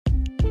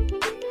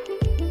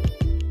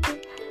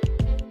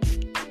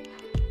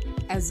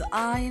As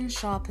iron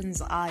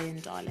sharpens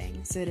iron,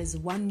 darling, so does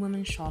one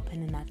woman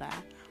sharpen another.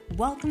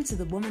 Welcome to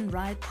the Woman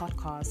Ride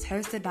podcast,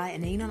 hosted by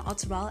Ananon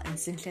Otterwell and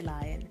Cynthia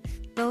Lyon,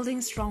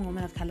 building strong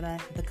women of caliber,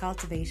 the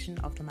cultivation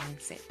of the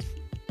mindset.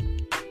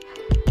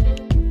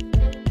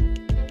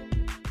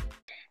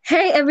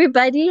 Hey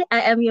everybody,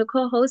 I am your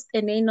co-host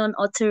Ananon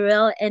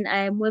Otterwell, and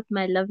I am with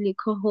my lovely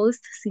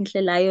co-host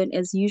Cynthia Lyon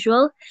as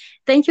usual.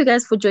 Thank you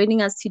guys for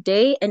joining us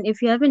today, and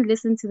if you haven't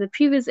listened to the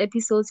previous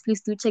episodes,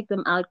 please do check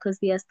them out because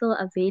they are still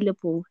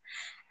available.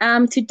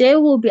 Today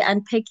we'll be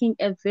unpacking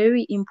a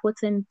very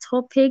important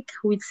topic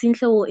which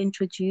Cynthia will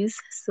introduce,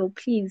 so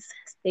please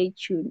stay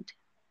tuned.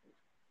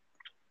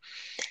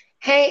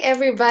 Hey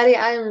everybody,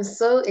 I am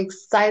so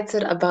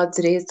excited about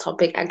today's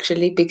topic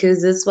actually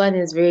because this one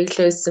is very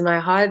close to my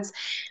heart.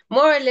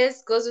 More or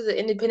less goes with the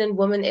Independent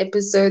Woman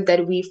episode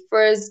that we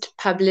first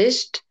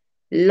published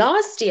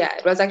last year.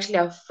 It was actually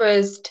our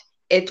first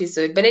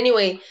episode. But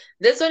anyway,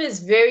 this one is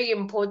very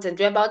important.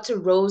 We're about to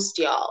roast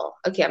y'all.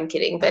 Okay, I'm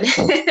kidding, but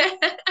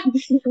I'm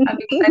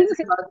excited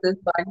about this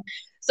one.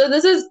 So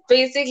this is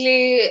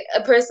basically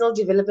a personal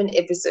development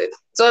episode.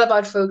 It's all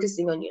about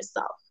focusing on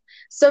yourself.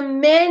 So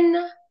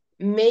men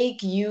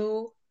make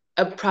you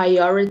a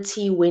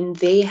priority when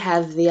they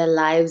have their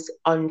lives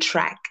on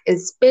track,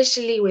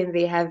 especially when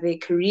they have their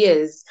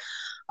careers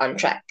on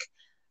track.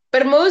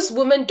 But most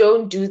women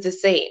don't do the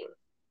same,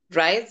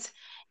 right?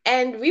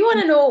 And we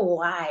want to know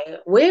why.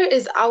 Where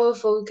is our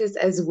focus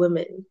as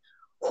women?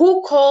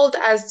 Who called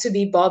us to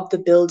be Bob the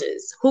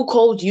Builders? Who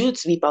called you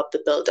to be Bob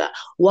the Builder?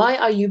 Why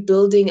are you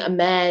building a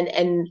man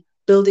and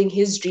building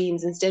his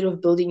dreams instead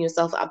of building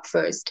yourself up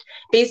first?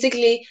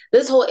 Basically,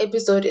 this whole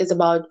episode is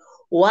about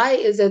why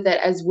is it that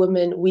as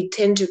women we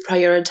tend to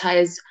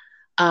prioritize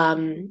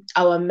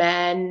our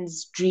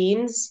man's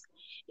dreams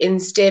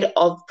instead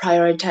of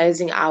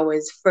prioritizing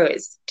ours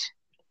first?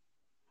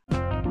 I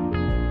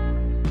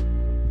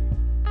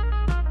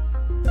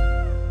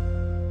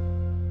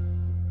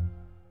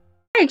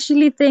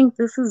actually think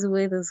this is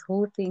where this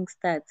whole thing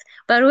starts.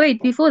 But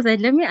wait, before that,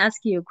 let me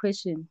ask you a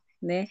question.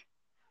 Ne?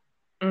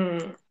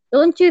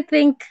 Don't you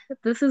think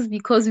this is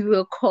because we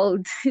were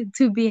called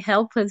to be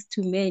helpers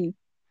to men?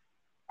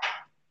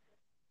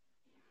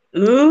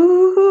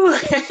 Ooh.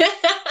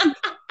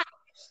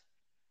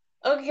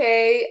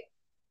 Okay.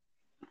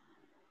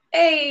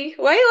 Hey,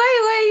 why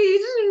you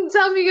didn't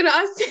tell me you're gonna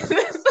ask me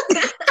this?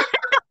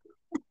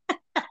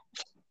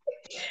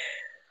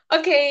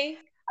 Okay.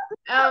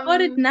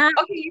 About it now.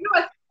 Okay, you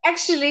know what?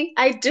 Actually,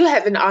 I do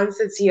have an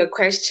answer to your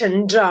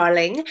question,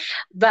 darling,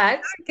 but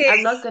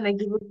I'm not gonna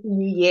give it to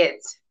you yet.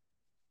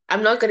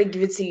 I'm not gonna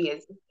give it to you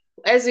yet.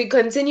 As we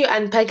continue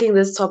unpacking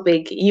this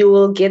topic, you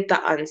will get the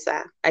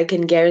answer. I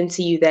can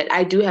guarantee you that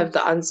I do have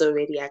the answer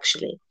already,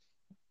 actually.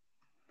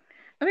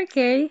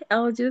 Okay,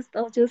 I'll just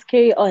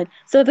carry on.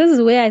 So this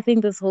is where I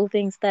think this whole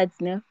thing starts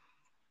now.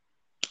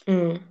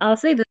 I'll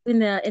say this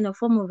in a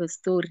form of a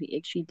story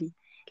actually.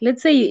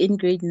 Let's say you're in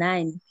grade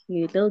 9,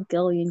 you're a little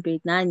girl, you're in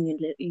grade 9,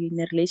 you're in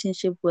a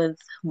relationship with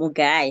more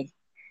guy,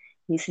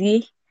 you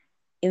see?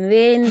 And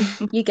then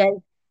you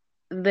guys,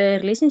 the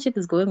relationship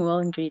is going well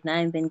in grade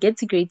 9, then get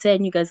to grade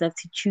 10, you guys have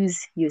to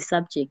choose your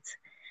subjects.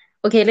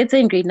 Okay, let's say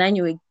in grade 9,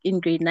 you were in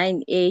grade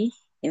 9A,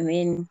 and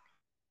then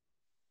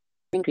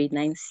in grade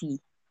 9C. You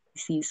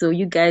see, so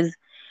you guys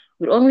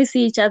would only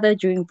see each other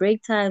during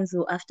break times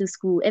or after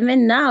school. And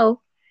then now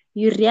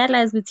you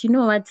realize that, you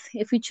know what,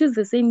 if we choose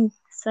the same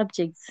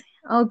subjects,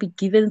 I'll be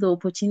given the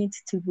opportunity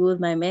to go with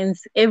my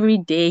mans every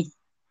day,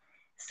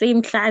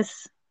 same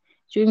class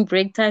during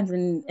break times.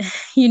 And,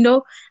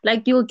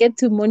 like you'll get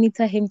to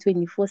monitor him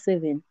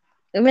 24/7.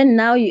 And then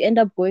now you end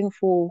up going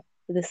for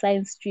the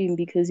science stream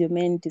because your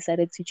man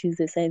decided to choose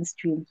the science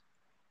stream,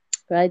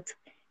 right?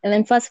 And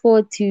then fast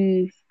forward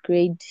to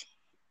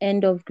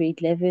end of grade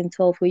 11,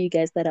 12, where you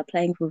guys start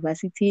applying for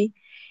varsity.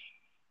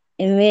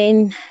 And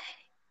then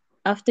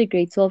after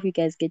grade 12, you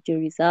guys get your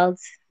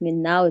results. And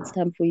then now it's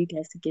time for you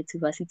guys to get to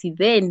varsity.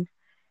 Then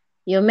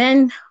your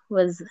man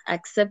was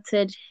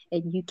accepted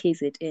at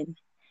UKZN.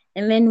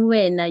 And then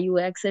when you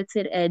were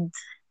accepted at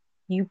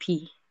UP,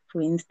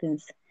 for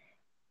instance,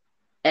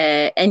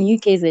 and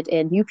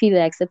UKZN, UP,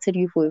 they accepted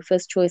you for your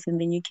first choice, and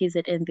then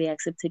UKZN, they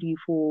accepted you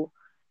for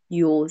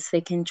your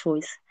second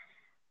choice.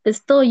 But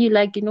still, you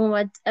like, you know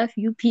what,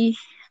 FUP,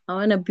 I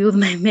want to build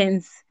my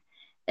men's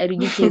at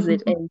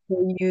UKZN.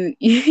 So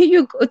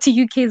you go to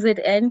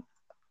UKZN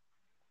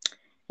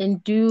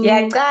and do.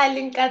 Hey,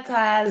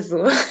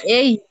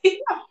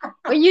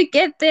 when you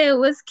get there,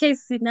 worst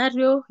case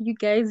scenario, you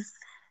guys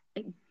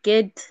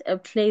get a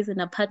place, an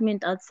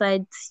apartment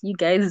outside. You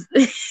guys,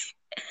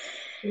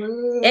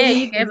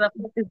 you guys are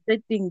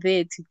sitting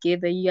there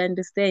together. You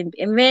understand?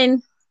 And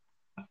then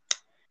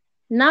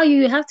now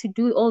you have to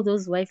do all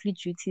those wifely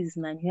duties,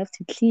 man. You have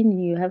to clean,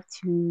 you have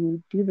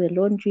to do the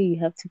laundry, you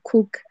have to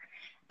cook.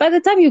 By the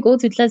time you go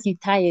to class, you're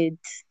tired.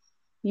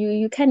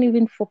 You can't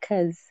even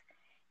focus.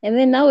 And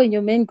then now when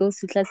your man goes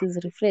to class, he's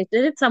refreshed.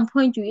 And at some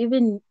point, you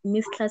even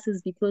miss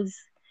classes because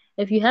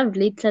if you have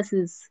late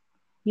classes,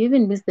 you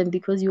even miss them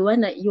because you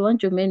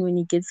want your man when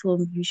he gets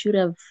home, you should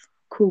have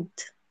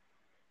cooked.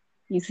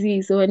 You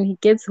see, so when he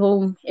gets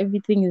home,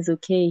 everything is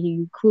okay.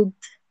 He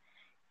cooked,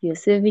 you're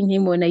serving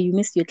him when you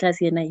missed your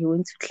class and he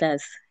went to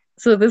class.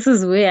 So this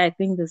is where I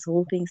think this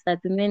whole thing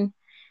starts. And then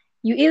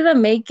you either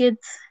make it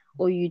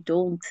or you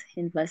don't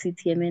in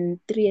varsity. I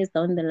mean, 3 years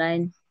down the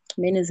line,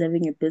 man is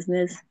having a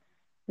business.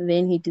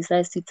 Then he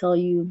decides to tell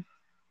you,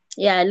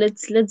 yeah,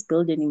 let's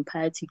build an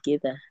empire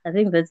together. I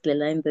think that's the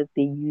line that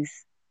they use,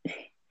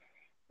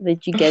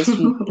 that you guys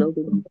should build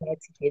an empire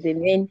together.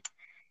 And then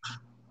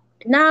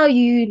now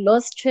you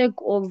lost track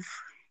of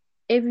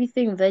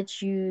everything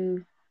that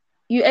you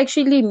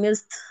actually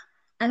missed.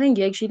 I think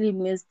you actually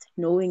missed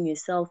knowing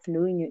yourself,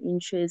 knowing your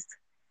interests,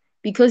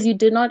 because you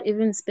did not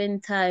even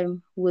spend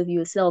time with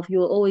yourself. You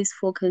were always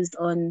focused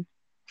on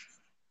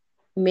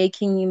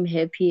making him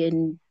happy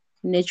and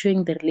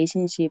nurturing the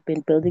relationship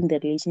and building the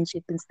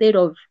relationship instead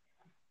of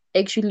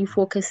actually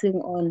focusing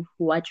on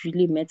what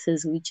really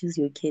matters, which is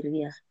your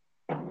career.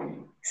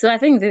 So I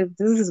think that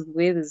this is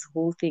where this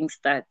whole thing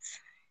starts.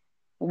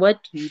 What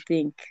do you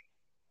think?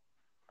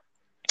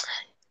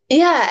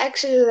 Yeah,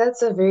 actually,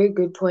 that's a very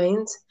good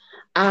point.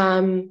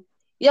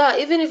 Yeah,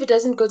 even if it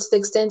doesn't go to the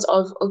extent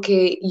of,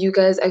 okay, you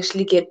guys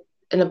actually get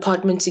an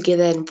apartment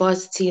together in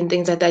varsity and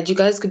things like that, you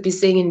guys could be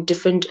staying in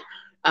different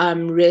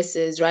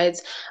races, right?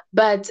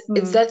 But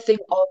it's that thing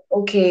of,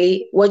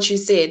 okay, what you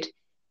said,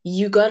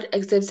 you got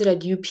accepted at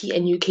UP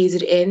and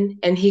UKZN,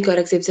 and he got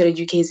accepted at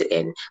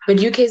UKZN. But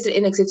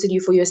UKZN accepted you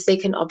for your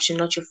second option,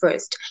 not your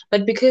first.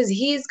 But because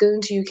he's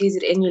going to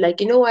UKZN, you're like,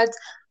 you know what?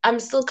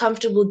 I'm still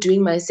comfortable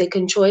doing my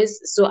second choice,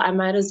 so I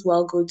might as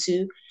well go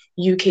to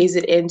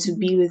UKZN to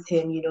be with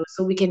him,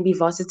 so we can be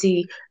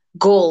varsity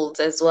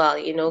gold as well,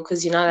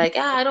 because you're not like,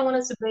 I don't want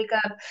us to break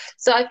up.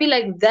 So I feel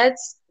like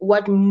that's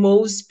what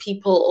most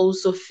people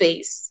also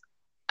face,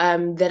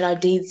 that are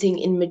dating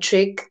in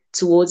matric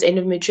towards end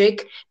of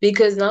matric,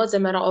 because now it's a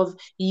matter of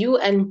you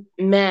and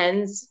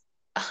I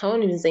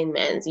won't even say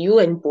man's, you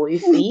and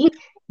boyfie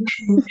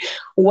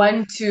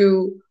want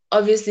to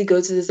obviously go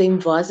to the same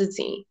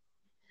varsity.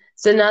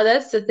 So now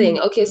that's the thing.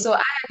 Okay, so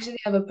I actually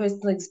have a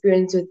personal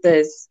experience with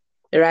this,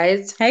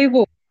 right? Hey,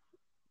 go.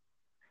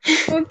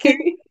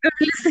 Okay, I'm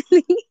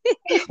listening.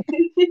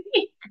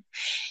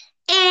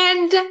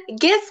 And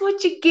guess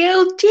what your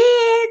girl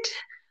did?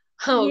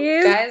 Oh,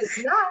 Yes.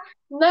 guys,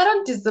 not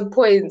on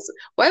disappoint.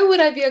 Why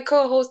would I be a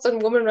co-host on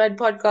Woman Ride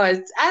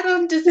Podcast? I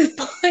don't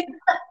disappoint.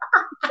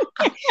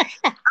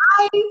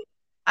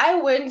 I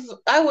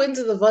went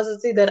to the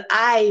varsity that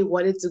I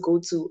wanted to go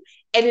to,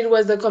 and it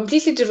was a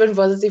completely different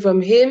varsity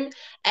from him,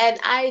 and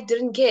I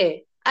didn't care.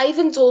 I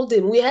even told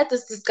him, we had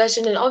this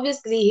discussion, and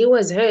obviously he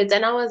was hurt,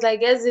 and I was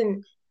like, as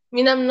in, I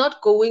mean, I'm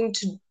not going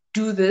to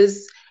do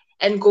this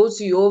and go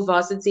to your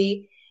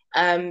varsity,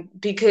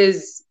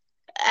 because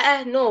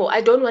no,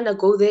 I don't want to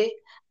go there.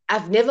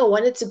 I've never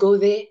wanted to go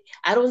there.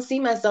 I don't see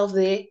myself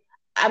there.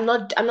 I'm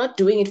not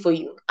doing it for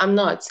you. I'm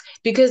not.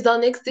 Because the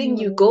next thing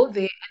you go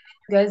there,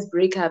 you guys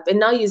break up, and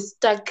now you're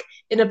stuck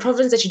in a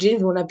province that you didn't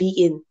even want to be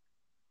in,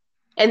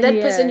 and that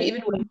person you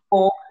even went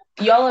for,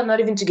 y'all are not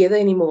even together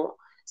anymore.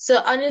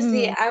 So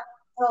honestly, I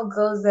tell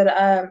girls that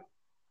are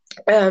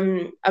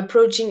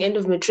approaching end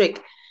of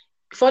matric,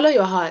 follow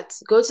your heart,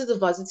 go to the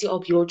varsity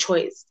of your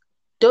choice.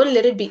 Don't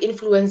let it be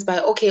influenced by,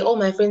 okay, all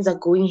my friends are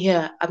going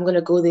here, I'm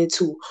gonna go there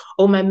too,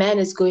 or my man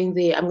is going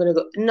there, I'm gonna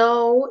go.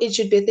 No, it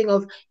should be a thing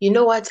of, you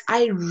know what,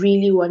 I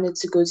really wanted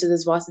to go to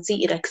this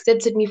varsity, it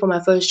accepted me for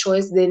my first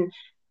choice, then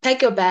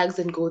pack your bags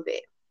and go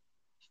there.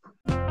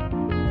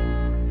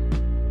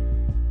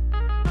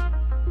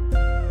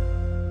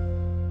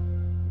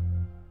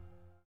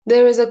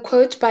 There is a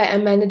quote by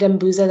Amanda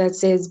Dambuza that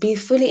says, be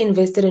fully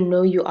invested and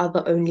know you are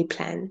the only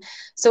plan.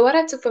 So, what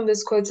I took from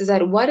this quote is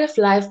that, what if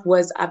life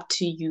was up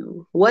to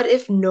you? What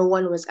if no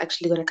one was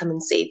actually going to come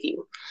and save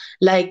you?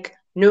 Like,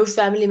 no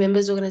family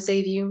members were going to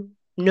save you,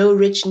 no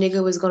rich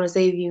nigga was going to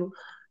save you,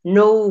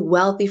 no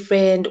wealthy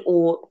friend,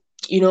 or,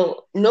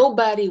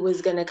 nobody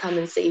was going to come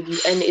and save you,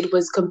 and it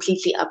was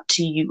completely up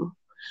to you.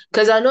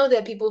 Because I know there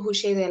are people who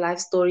share their life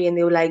story and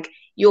they were like,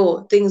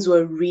 yo, things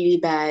were really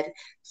bad.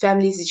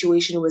 Family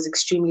situation was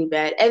extremely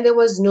bad. And there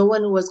was no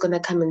one who was going to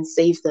come and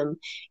save them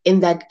in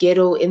that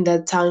ghetto, in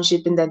that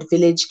township, in that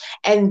village.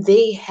 And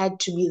they had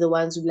to be the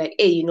ones who were like,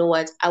 hey, you know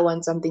what? I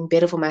want something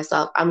better for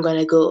myself. I'm going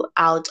to go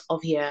out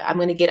of here. I'm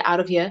going to get out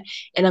of here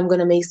and I'm going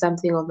to make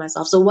something of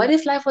myself. So what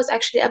if life was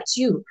actually up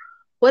to you?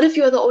 What if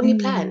you're the only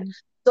plan?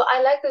 So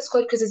I like this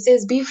quote because it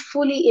says, be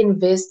fully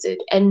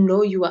invested and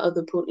know you are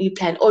the only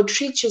plan, or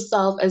treat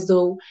yourself as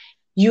though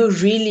you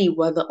really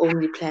were the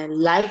only plan.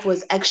 Life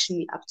was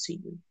actually up to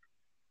you.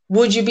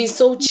 Would you be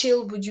so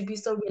chill? Would you be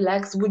so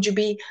relaxed? Would you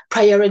be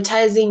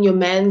prioritizing your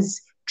man's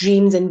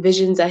dreams and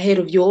visions ahead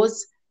of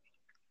yours?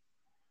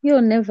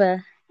 You'll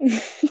never.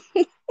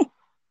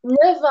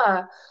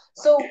 Never.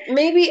 So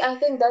maybe I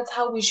think that's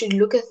how we should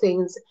look at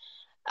things.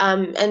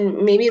 And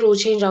maybe it will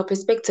change our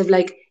perspective.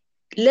 Like,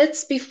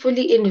 let's be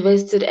fully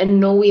invested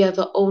and know we are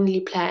the only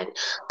plan.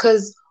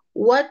 Because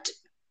what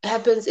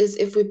happens is,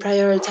 if we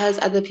prioritize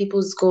other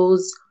people's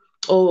goals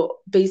or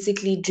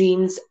basically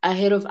dreams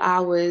ahead of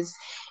ours,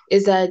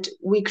 is that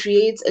we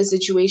create a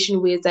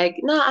situation where it's like,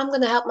 no, I'm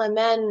gonna help my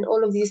man,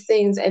 all of these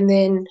things, and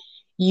then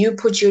you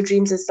put your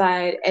dreams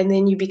aside, and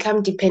then you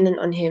become dependent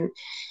on him,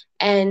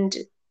 and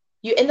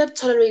you end up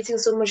tolerating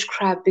so much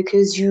crap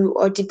because you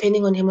are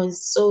depending on him on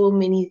so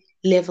many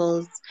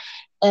levels,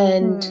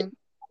 and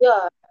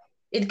yeah,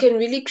 it can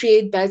really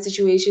create bad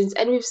situations.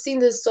 And we've seen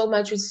this so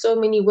much with so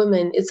many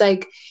women. It's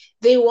like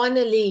they want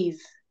to leave,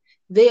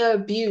 they are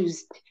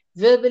abused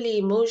verbally,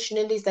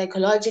 emotionally,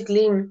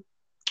 psychologically,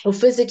 or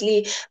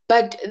physically,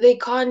 but they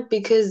can't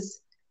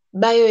because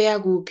bayo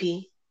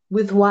yagupi.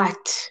 With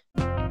what?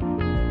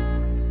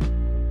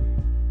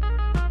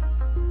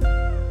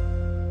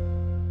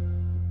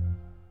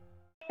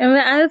 And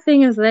the other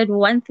thing is that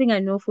one thing I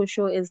know for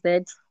sure is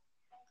that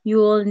you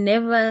will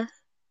never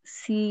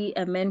see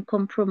a man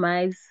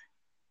compromise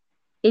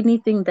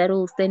anything that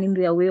will stand in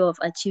their way of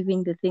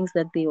achieving the things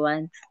that they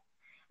want.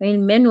 I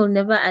mean, men will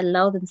never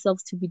allow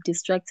themselves to be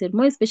distracted,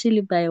 more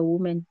especially by a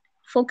woman.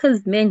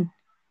 Focused men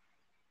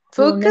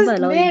will never Focused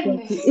allow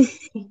themselves men. to.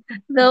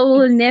 They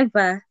will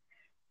never.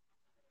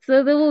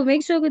 So they will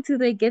make sure until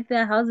they get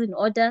their house in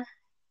order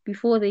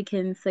before they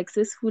can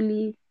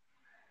successfully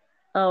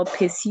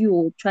pursue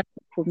or try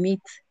to commit.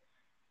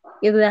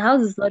 If the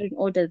house is not in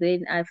order,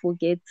 then I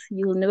forget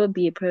you will never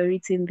be a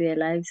priority in their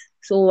lives.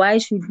 So why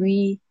should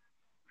we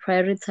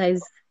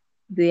prioritize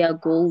their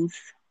goals?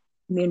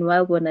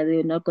 Meanwhile,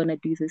 they're not gonna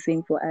do the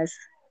same for us.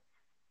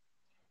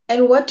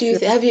 And what do you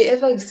So have you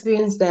ever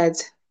experienced that?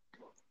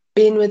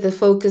 Being with a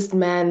focused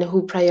man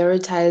who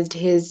prioritized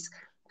his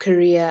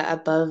career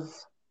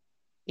above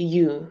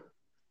you?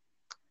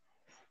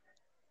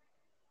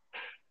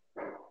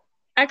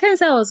 I can't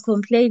say I was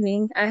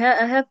complaining. I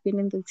have been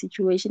in that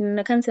situation, and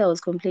I can't say I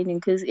was complaining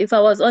because if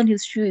I was on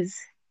his shoes,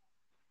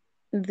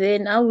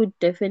 then I would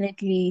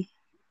definitely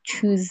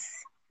choose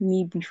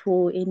me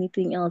before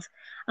anything else.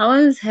 I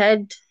once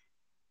had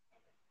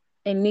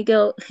a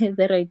nigga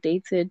that I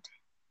dated.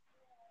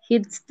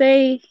 He'd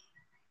stay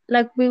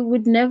like we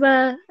would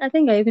never. I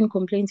think I even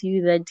complained to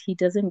you that he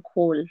doesn't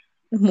call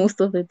most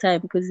of the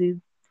time because he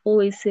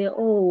always say,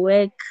 "Oh,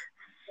 work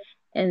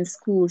and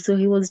school." So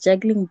he was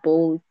juggling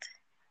both.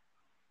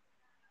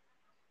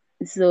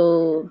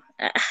 So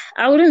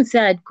I wouldn't say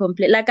I'd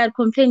complain. Like I'd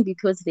complain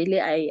because really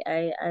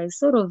I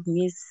sort of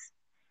miss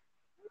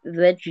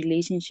that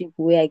relationship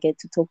where I get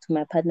to talk to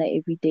my partner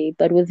every day.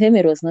 But with him,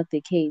 it was not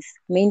the case.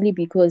 Mainly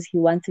because he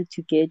wanted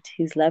to get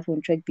his life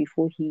on track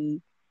before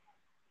he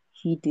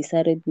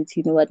decided that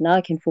you know what, now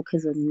I can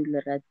focus on you,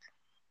 Larat.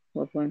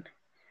 What one?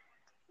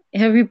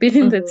 Have you been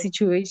in that Mhm.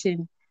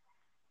 situation?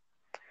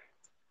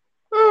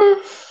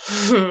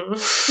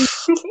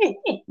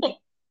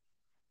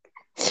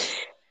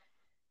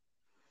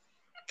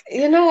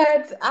 You know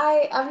what?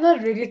 I'm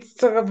not ready to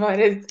talk about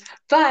it,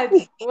 but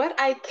what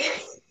I can.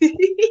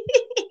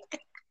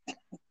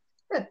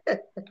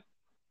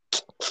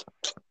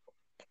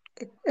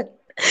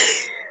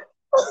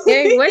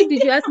 Hey, why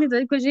did you ask me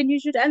that question? You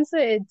should answer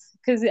it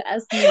because you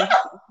asked me.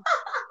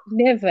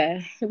 Never.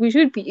 We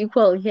should be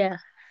equal here.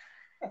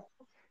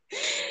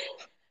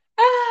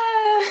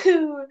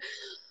 Ah,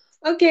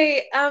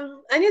 okay,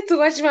 I need to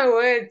watch my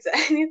words.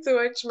 I need to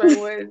watch my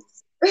words.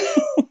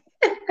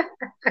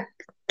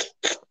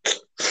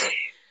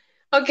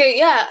 Okay,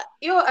 yeah,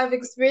 I've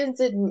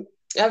experienced it.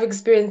 I've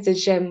experienced it,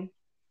 Shem.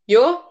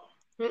 Yo,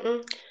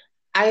 mm-mm.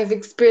 I have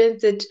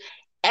experienced it,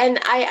 and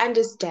I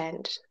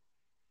understand.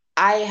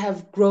 I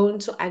have grown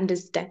to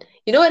understand.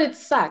 You know what? It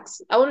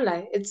sucks. I won't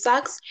lie. It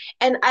sucks,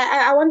 and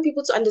I want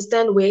people to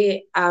understand where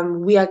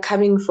we are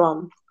coming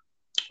from.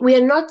 We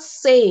are not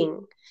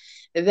saying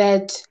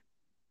that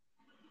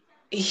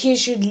he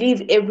should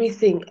leave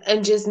everything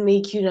and just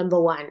make you number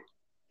one.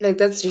 Like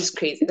that's just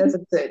crazy. That's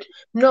absurd.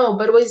 No,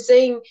 but we're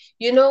saying,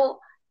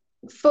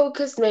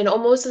 focused men, or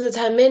most of the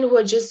time, men who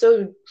are just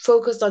so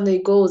focused on their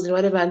goals and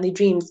whatever and their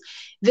dreams,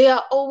 they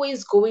are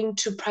always going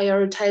to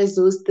prioritize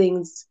those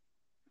things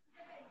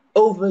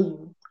over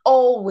you.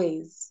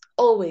 Always.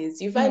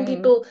 Always. You find Mm.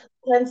 people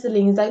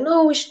canceling. It's like,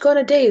 no, we should go on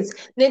a date.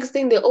 Next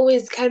thing, they're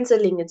always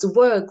canceling. It's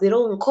work. They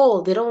don't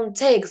call. They don't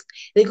text.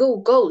 They go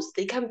ghost.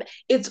 They come back.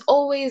 It's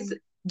always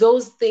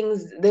those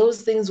things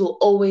will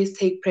always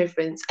take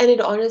preference. And it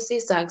honestly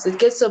sucks. It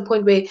gets to a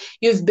point where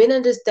you've been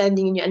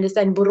understanding and you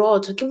understand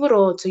buroto, ke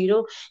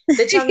buroto,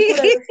 the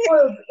chankula, the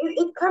spoiled.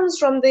 It comes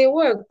from their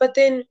work. But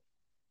then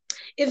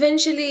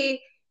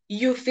eventually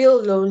you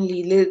feel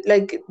lonely.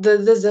 Like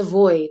there's a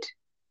void,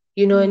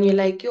 and you're Mm.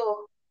 like, yo,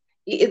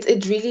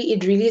 it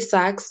really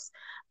sucks.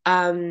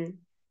 And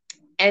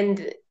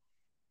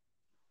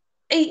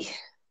eh,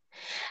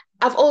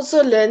 I've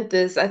also learned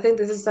this. I think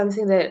this is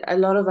something that a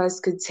lot of us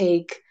could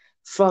take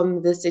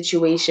from the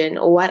situation,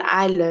 or what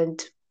I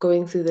learned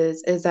going through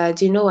this is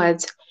that, you know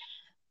what,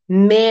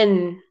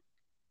 men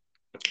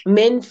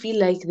men feel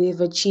like they've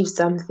achieved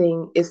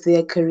something if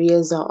their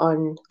careers are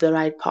on the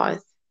right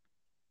path,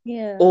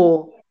 Yeah.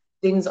 or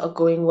things are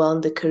going well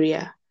in the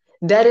career.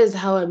 That is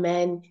how a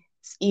man's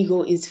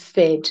ego is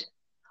fed,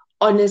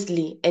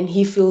 honestly, and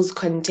he feels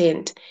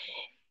content.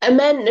 A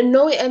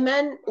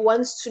man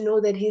wants to know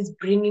that he's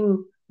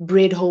bringing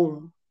bread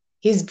home.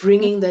 He's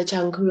bringing the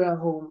chankura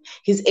home.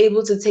 He's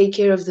able to take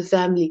care of the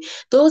family.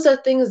 Those are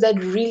things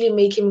that really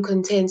make him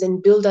content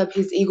and build up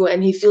his ego,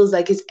 and he feels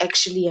like he's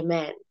actually a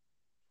man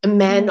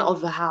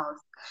of a house.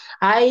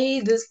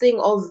 This thing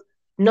of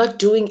not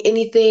doing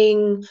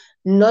anything,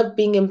 not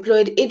being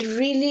employed, it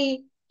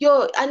really,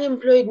 your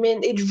unemployed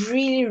men, it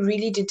really,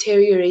 really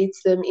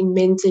deteriorates them in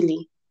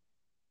mentally.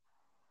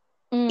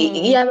 So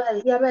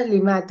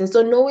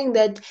knowing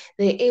that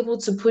they're able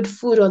to put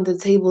food on the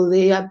table,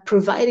 they are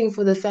providing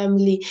for the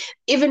family,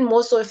 even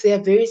more so if they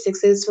are very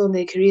successful in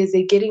their careers,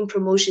 they're getting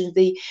promotions,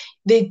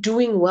 they're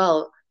doing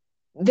well,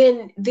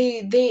 then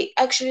they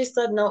actually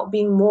start now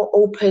being more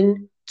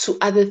open to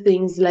other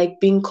things like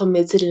being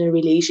committed in a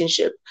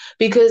relationship,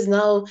 because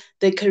now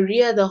the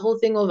career, the whole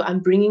thing of I'm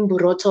bringing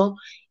Buroto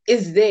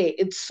is there,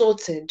 it's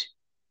sorted.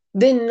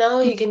 Then now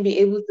he can be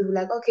able to be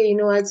like, okay, you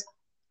know what,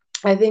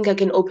 I think I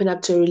can open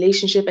up to a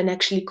relationship and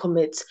actually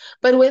commit.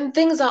 But when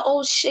things are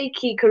all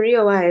shaky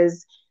career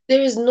wise,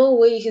 there is no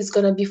way he's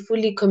gonna be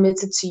fully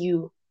committed to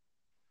you.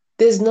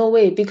 There's no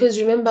way, because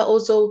remember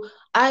also,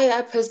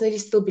 I personally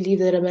still believe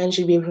that a man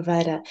should be a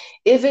provider,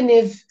 even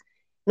if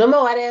no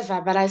matter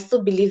whatever. But I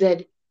still believe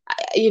that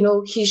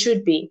he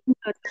should be.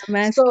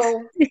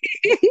 So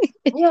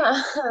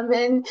yeah, I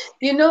mean,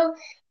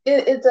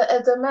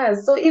 it's a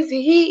mess. So if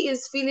he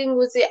is feeling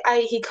with it,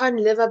 he can't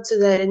live up to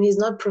that, and he's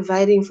not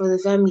providing for the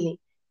family,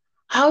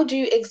 how do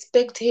you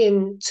expect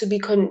him to be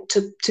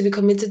to be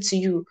committed to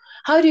you?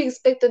 How do you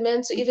expect the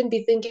man to even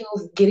be thinking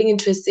of getting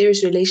into a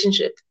serious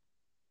relationship?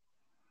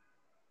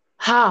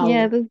 How?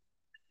 Yeah, that's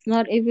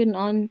not even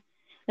on.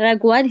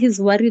 Like, what he's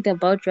worried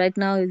about right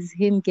now is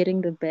him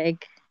getting the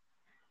bag.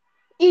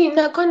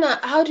 Nakona,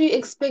 how do you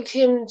expect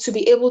him to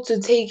be able to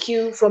take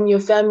you from your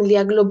family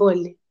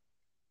globally?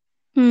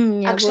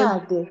 Yeah,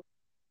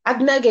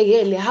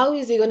 How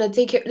is he gonna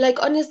take care? Like,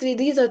 honestly,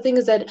 these are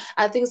things that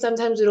I think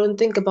sometimes we don't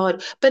think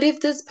about. But if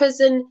this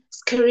person's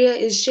career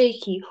is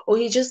shaky or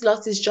he just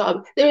lost his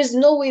job, there is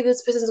no way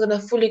this person's gonna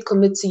fully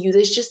commit to you.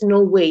 There's just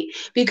no way,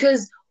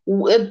 because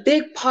a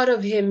big part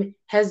of him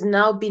has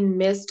now been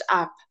messed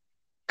up.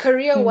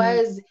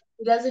 Career-wise,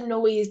 he doesn't know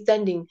where he's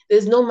standing.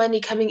 There's no money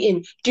coming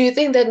in. Do you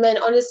think that man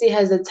honestly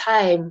has the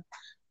time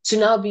to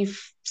now be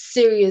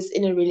serious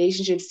in a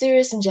relationship?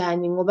 Serious in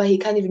Jahaning, but he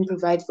can't even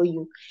provide for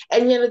you.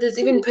 And there's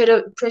even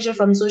pressure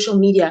from social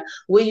media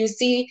where you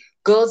see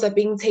girls are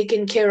being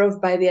taken care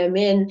of by their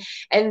men,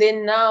 and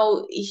then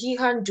now he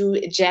can't do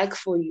jack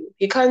for you.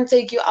 He can't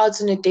take you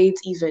out on a date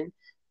even.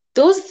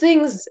 Those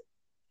things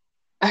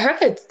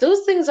hurt.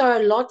 Those things are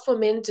a lot for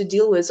men to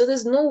deal with. So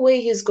there's no way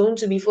he's going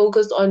to be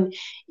focused on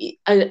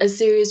a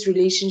serious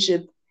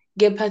relationship.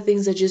 Gepa,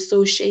 things are just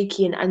so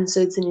shaky and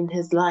uncertain in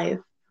his life.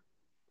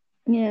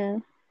 Yeah.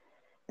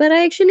 But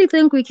I actually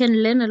think we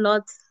can learn a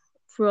lot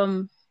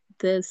from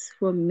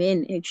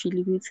men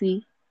actually. We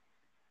see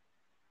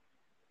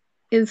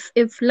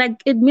if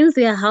like it means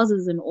their house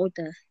is in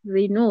order.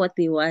 They know what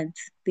they want.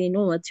 They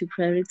know what to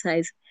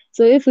prioritize.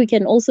 So if we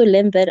can also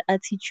learn that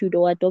attitude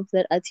or adopt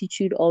that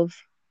attitude of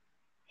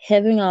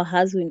having our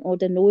house in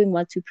order, knowing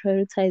what to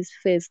prioritize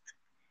first,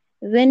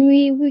 then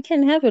we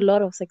can have a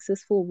lot of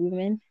successful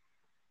women,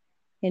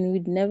 and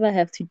we'd never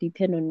have to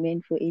depend on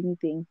men for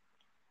anything.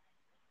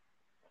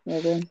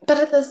 But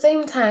at the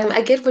same time,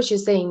 I get what you're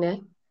saying, eh?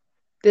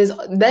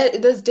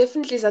 There's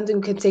definitely something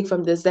we can take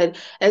from this, that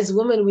as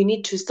women we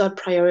need to start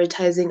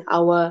prioritizing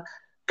our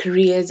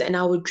careers and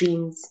our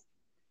dreams.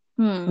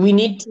 We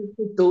need to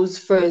put those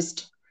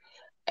first,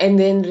 and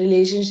then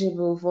relationship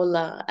will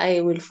follow.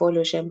 I will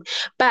follow Shem.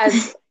 But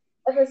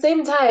at the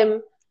same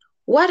time,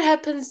 what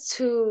happens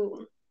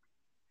to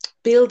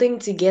building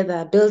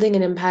together, building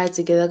an empire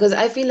together? Because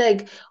I feel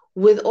like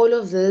with all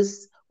of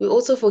this, we're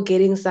also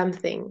forgetting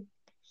something,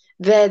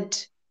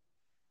 that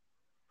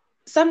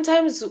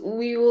sometimes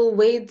we will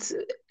wait,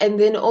 and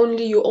then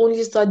you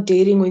only start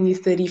dating when you're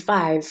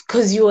 35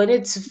 because you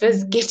wanted to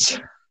first get you.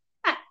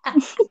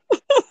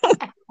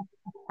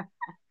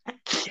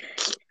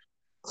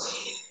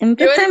 And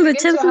that time the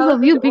chances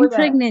of you being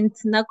pregnant,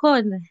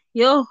 nakon,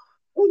 yo.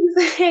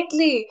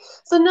 Exactly.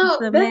 So now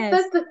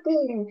that's the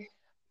thing.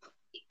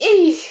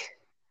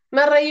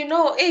 Mara,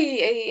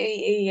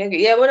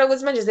 yeah, what I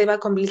was meant to say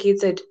about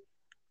complicated.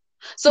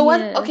 So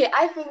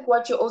I think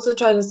what you're also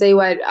trying to say,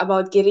 what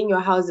about getting your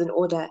house in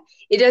order,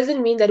 it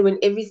doesn't mean that when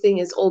everything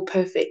is all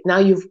perfect, now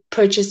you've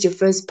purchased your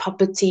first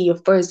property, your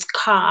first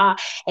car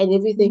and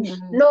everything.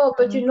 No,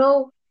 but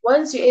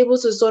once you're able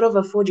to sort of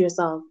afford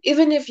yourself,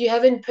 even if you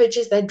haven't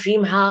purchased that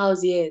dream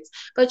house yet,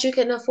 but you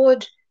can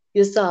afford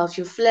yourself,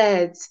 your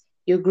flat,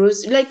 your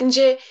grocery, like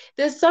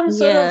there's some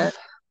sort of,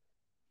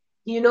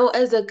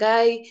 as a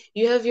guy,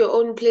 you have your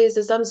own place.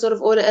 There's some sort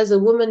of order. As a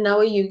woman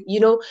now, you're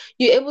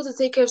able to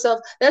take care of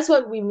yourself. That's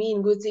what we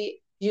mean,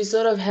 Guti. You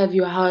sort of have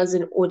your house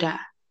in order,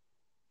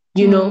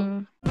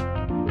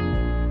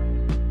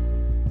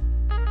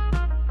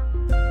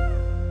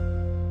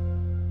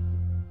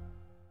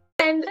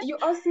 And you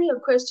asked me a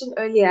question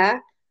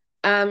earlier,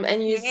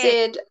 and you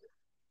said,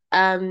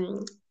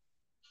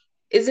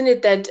 isn't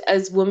it that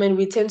as women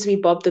we tend to be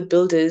Bob the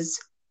Builders?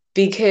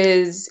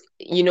 because,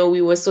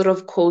 we were sort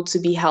of called to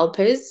be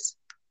helpers.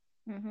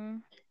 Mm-hmm.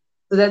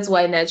 So that's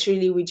why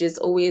naturally we just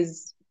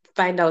always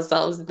find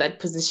ourselves in that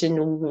position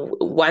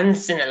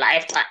once in a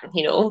lifetime.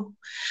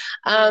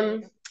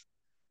 Um,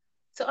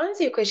 to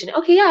answer your question,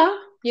 okay, yeah,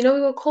 we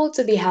were called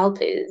to be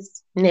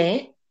helpers,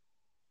 ne?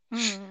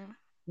 Mm.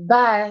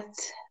 But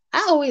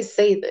I always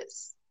say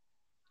this,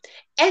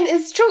 and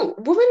it's true,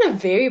 women are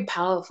very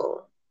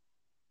powerful,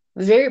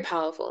 very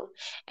powerful.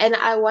 And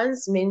I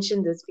once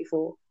mentioned this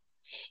before.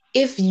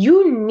 If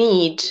you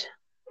need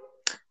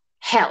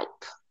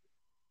help,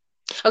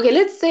 okay,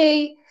 let's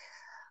say,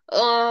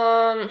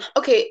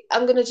 okay,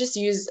 I'm gonna just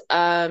use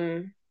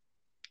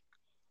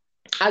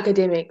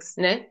academics,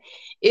 ne?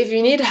 If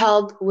you need Mm-hmm.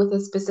 help with a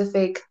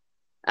specific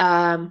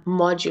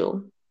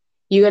module,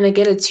 you're gonna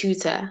get a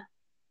tutor.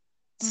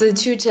 So the Mm-hmm.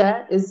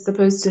 tutor is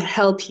supposed to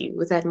help you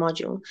with that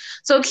module.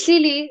 So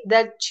clearly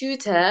that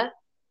tutor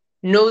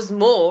knows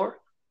more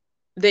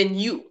than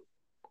you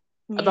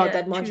about Yeah,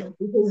 that true. module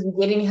because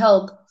you're getting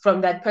help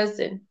from that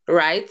person,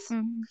 right?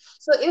 Mm-hmm.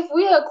 So if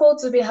we are called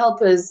to be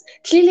helpers,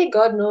 clearly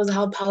God knows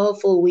how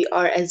powerful we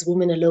are as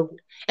women alone.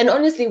 And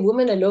honestly,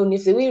 women alone,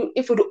 if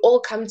we'd all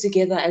come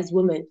together as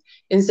women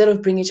instead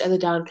of bring each other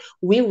down,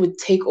 we would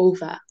take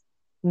over.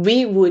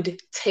 We would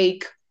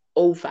take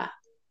over,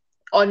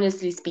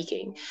 honestly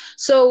speaking.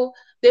 So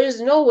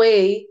there's no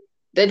way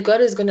that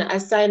God is going to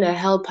assign a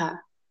helper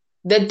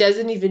that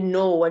doesn't even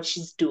know what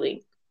she's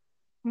doing.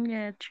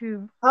 Yeah,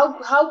 true.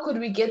 How could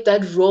we get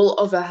that role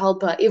of a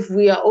helper if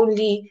we are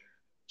only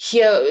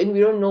here and we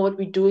don't know what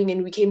we're doing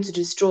and we came to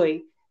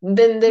destroy?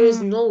 Then there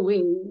is Mm. no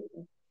way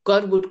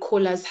God would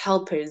call us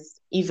helpers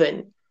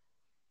even.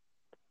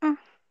 Mm.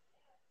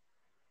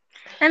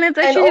 And it's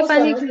And actually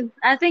funny also, because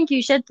I think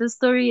you shared the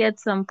story at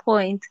some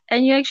point,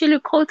 and you actually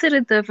quoted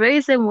it the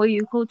very same way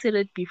you quoted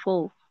it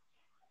before.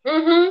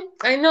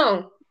 I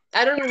know.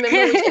 I don't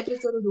remember which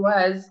episode it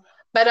was,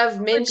 but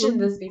I've mentioned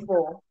this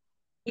before.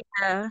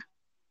 Yeah.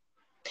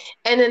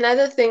 And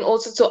another thing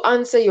also to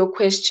answer your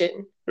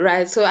question,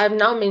 right? So I've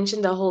now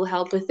mentioned the whole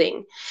helper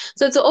thing.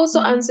 So to also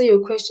Mm-hmm. answer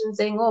your question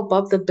saying, oh,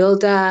 Bob the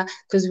Builder,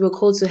 because we were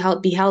called to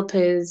be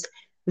helpers.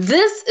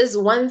 This is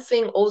one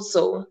thing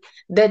also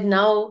that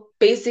now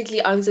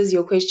basically answers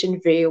your question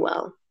very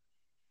well.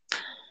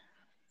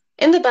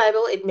 In the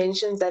Bible, it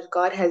mentions that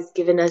God has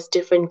given us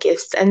different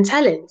gifts and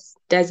talents.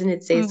 Doesn't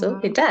it say so?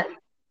 Mm-hmm. It does.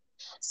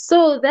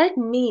 So that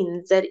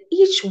means that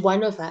each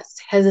one of us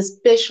has a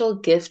special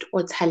gift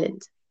or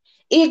talent.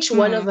 Each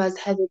one of Mm. us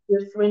has a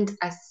different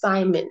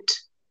assignment.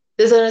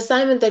 There's an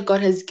assignment that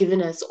God has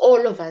given us,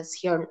 all of us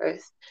here on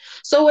earth.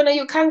 So when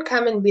you can't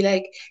come and be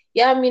like,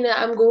 yeah, Mina,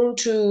 I'm going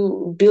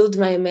to build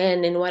my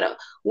man and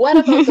what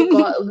about the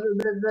God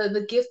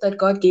the gift that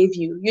God gave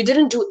you? You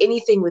didn't do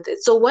anything with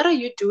it. So what are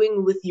you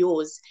doing with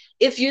yours?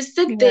 If you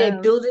sit there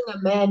Yeah. building a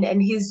man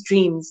and his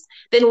dreams,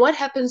 then what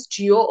happens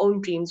to your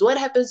own dreams? What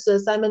happens to the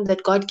assignment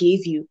that God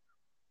gave you?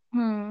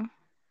 Hmm.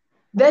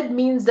 That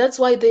means that's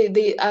why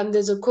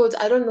there's a quote,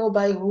 I don't know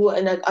by who,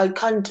 and I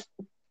can't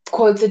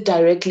quote it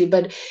directly,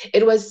 but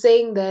it was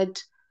saying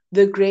that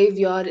the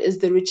graveyard is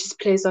the richest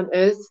place on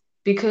earth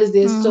because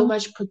there's so Mm-hmm.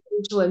 much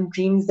potential and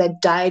dreams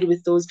that died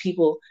with those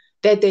people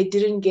that they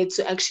didn't get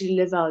to actually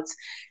live out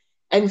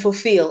and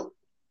fulfill.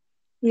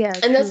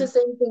 Yeah, And that's the true.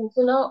 same thing.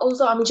 So now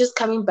also I'm just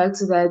coming back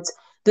to that,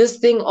 this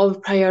thing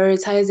of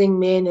prioritizing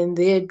men and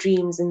their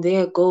dreams and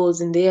their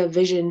goals and their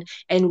vision,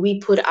 and we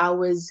put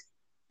ours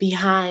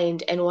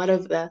behind and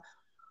whatever.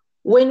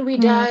 When we Mm.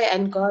 die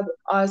and God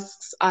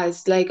asks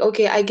us, like,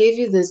 okay, I gave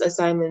you this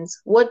assignment,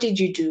 what did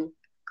you do?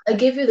 I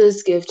gave you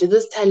this gift,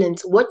 this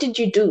talent, what did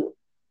you do?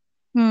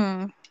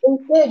 Hmm.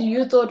 Instead,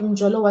 you thought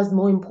Mjolo was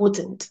more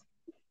important.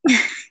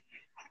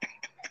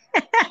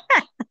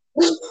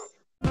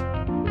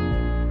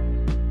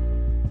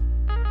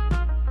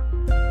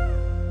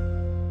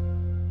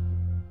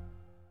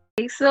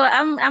 So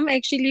I'm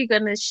actually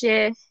gonna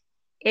share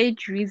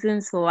 8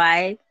 reasons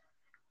why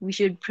we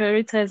should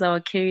prioritize our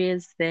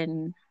careers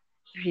than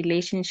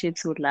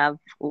relationships or love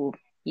or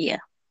yeah.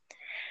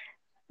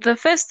 The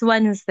first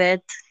one is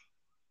that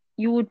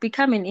you would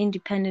become an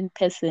independent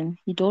person.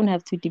 You don't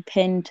have to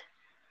depend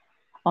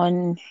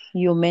on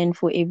your man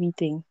for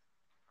everything.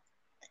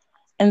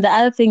 And the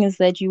other thing is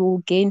that you will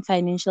gain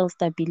financial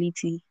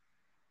stability.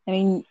 I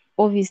mean,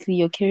 obviously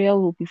your career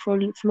will be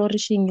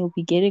flourishing, you'll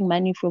be getting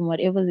money from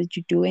whatever that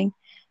you're doing.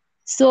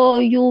 So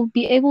you'll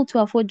be able to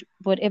afford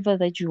whatever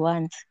that you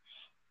want.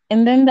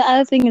 And then the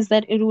other thing is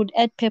that it would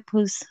add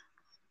purpose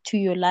to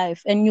your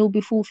life and you'll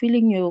be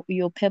fulfilling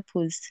your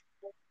purpose,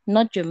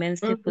 not your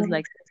man's purpose, Mhm.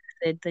 like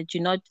I said, that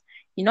you're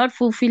not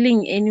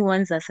fulfilling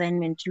anyone's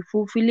assignment, you're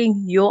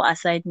fulfilling your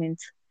assignment.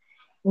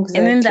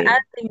 And then the Exactly.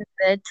 other thing is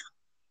that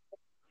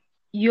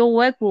your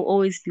work will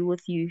always be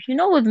with you. You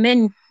know, with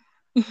men,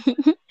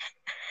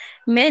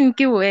 men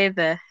ke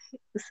weather.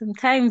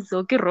 Sometimes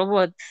okay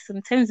robots,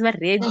 sometimes we're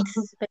red,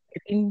 we're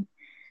green,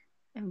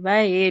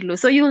 we're yellow.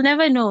 So you'll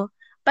never know.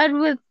 But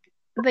with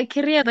the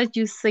career that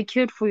you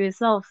secured for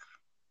yourself,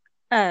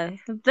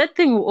 that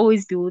thing will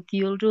always be with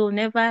you. It will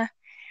never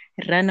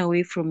run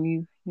away from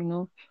you, you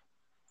know.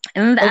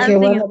 And then the Okay, other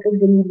what thing is,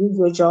 happens when you lose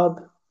your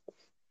job?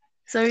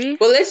 sorry?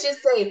 Well, let's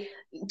just say,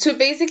 to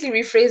basically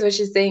rephrase what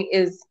she's saying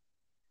is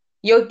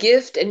your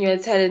gift and your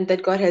talent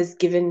that God has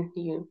given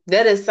you,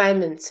 that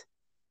assignment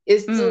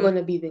is still Mm,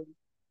 gonna be there.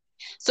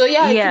 So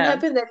yeah, it can yeah.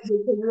 happen that your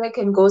career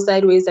can go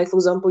sideways. Like for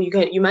example,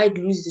 you might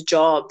lose the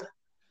job,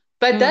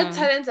 but that Mm,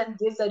 talent and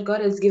gift that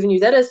God has given you,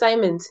 that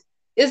assignment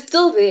is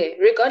still there,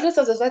 regardless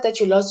of the fact that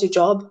you lost your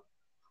job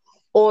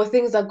or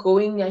things are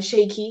going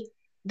shaky.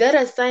 That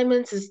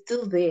assignment is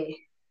still there.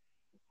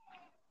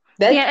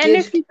 That yeah, and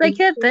if gift you is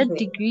secure still that there.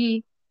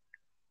 degree,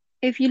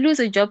 if you lose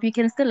a job, you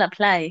can still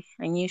apply,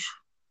 Anish.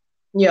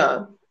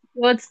 Yeah.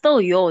 So it's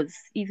still yours,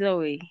 either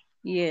way.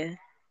 Yeah.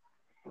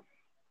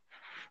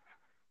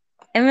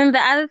 And then the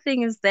other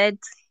thing is that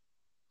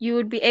you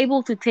would be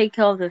able to take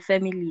care of the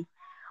family.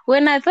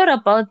 When I thought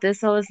about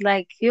this, I was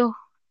like, yo,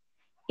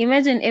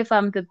 imagine if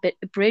I'm the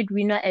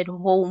breadwinner at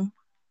home,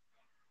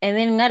 and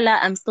then ngala,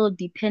 I'm still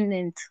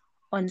dependent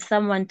on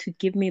someone to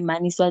give me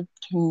money so I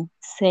can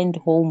send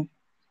home.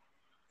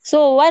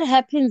 So what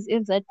happens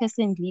if that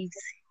person leaves?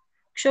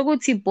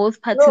 Shoguti,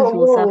 both parties Whoa,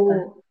 will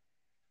suffer. whoa.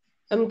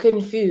 I'm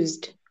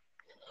confused.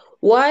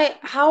 Why?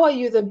 How are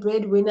you the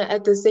breadwinner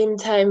at the same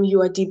time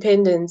you are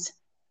dependent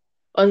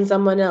on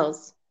someone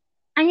else?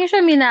 And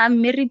usually, mean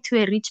I'm married to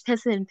a rich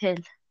person, Pel.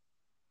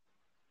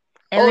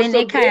 And then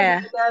Also,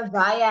 Ekaya, breadwinner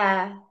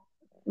via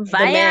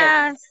the man.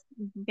 via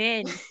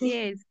men,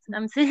 yes,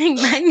 I'm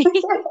sending money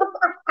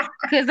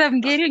because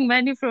I'm getting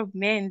money from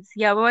men.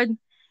 Yeah, but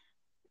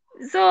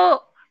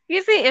so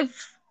you see,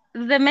 if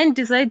the men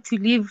decide to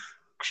leave,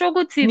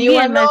 Shoguti, me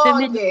and my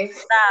family Niwanonke.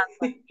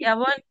 suffer. Yeah,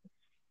 but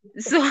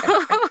so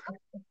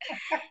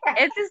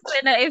at least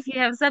when if you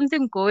have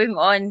something going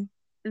on,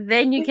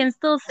 then you can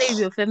still save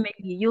your family.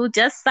 You'll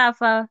just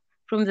suffer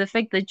from the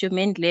fact that your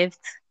men left,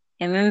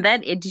 and then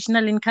that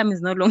additional income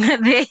is no longer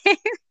there.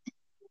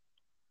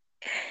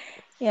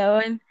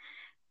 Yeah,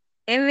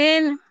 and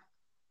then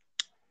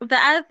the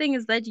other thing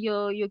is that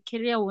your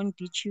career won't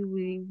ditch you.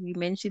 We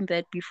mentioned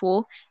that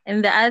before.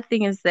 And the other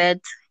thing is that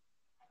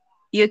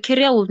your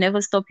career will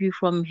never stop you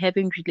from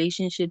having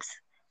relationships.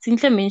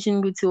 Cynthia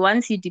mentioned Guti,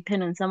 once you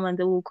depend on someone,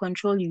 they will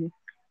control you.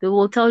 They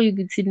will tell you,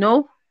 Guti,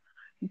 no,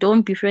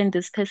 don't befriend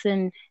this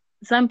person.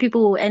 Some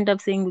people will end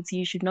up saying, Guti,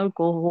 you should not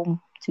go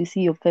home to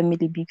see your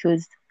family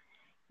because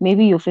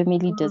maybe your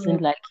family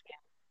doesn't like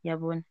you. Yeah,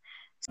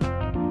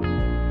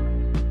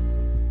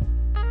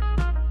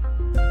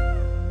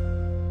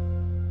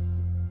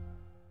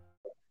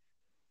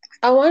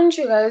 I want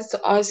you guys to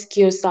ask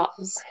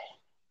yourselves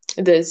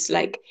this,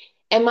 like,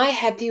 am I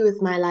happy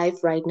with my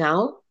life right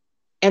now?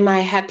 Am I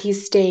happy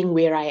staying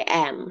where I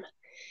am?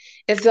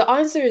 If the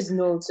answer is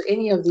no to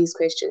any of these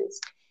questions,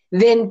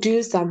 then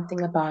do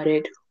something about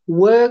it.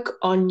 Work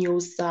on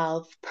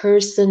yourself,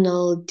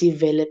 personal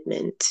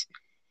development.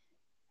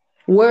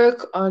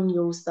 Work on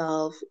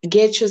yourself,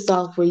 get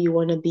yourself where you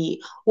want to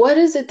be. What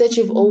is it that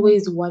you've boy.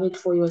 always wanted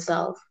for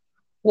yourself?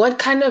 What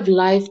kind of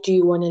life do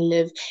you want to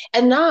live?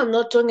 And now I'm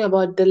not talking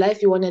about the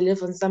life you want to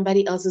live on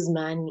somebody else's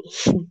money.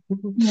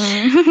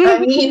 I Mm.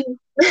 mean,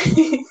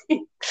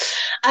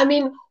 I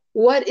mean,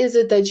 what is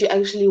it that you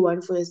actually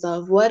want for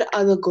yourself? What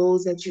are the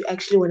goals that you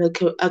actually want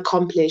to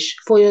accomplish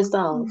for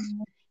yourself?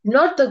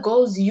 Not the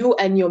goals you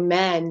and your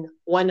man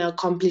want to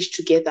accomplish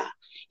together.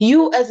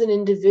 You as an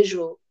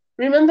individual.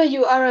 Remember,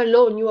 you are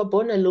alone. You were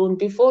born alone.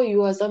 Before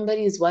you are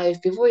somebody's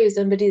wife, before you're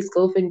somebody's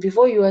girlfriend,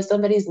 before you are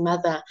somebody's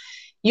mother,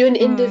 you're an Mm.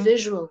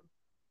 individual.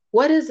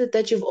 What is it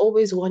that you've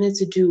always wanted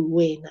to do,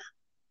 Wayne?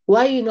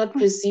 Why are you not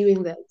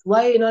pursuing that?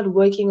 Why are you not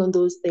working on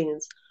those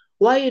things?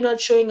 Why are you not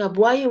showing up?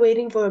 Why are you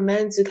waiting for a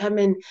man to come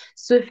and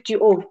swift you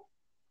off?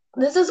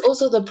 This is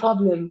also the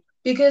problem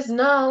because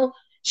now,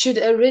 should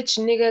a rich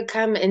nigga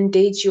come and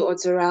date you or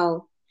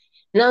Terrell,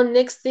 now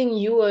next thing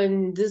you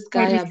and this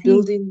I guy are receive.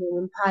 building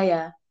an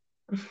empire.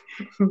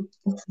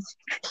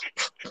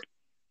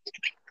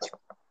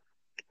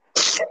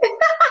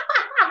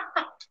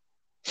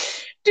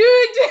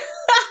 Dude,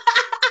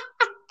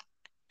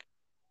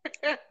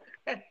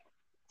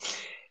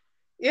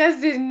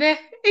 yes,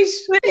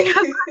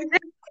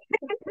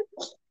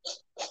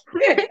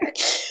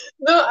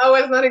 no, I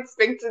was not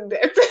expecting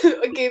that.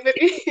 Okay, but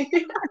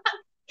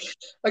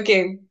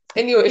okay.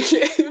 Anyway,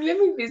 let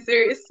me be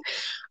serious.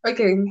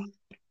 Okay,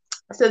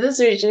 so this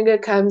rich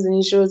nigga comes and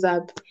he shows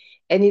up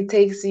and he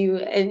takes you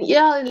and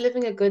yeah,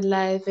 living a good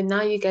life and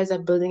now you guys are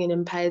building an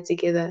empire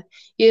together.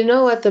 You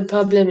know what the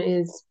problem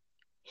is?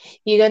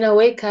 You're gonna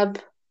wake up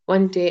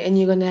one day and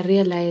you're gonna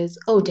realize,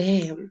 oh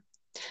damn,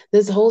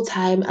 this whole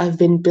time I've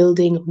been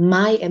building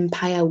my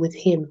empire with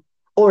him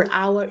or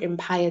our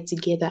empire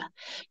together.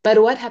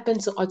 But what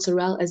happened to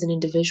Otterell as an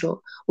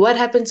individual? What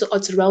happened to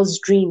Otterell's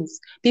dreams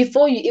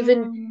before you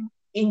even Mm.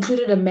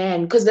 included a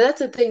man? Because that's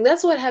the thing.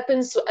 That's what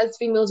happens to us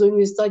females when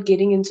we start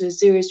getting into a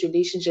serious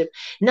relationship.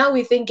 Now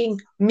we're thinking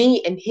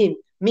me and him,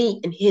 me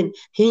and him,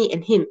 me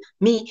and him,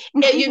 me.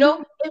 You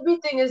know,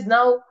 everything is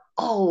now,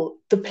 oh,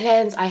 the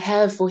plans I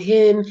have for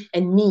him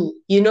and me,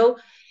 you know?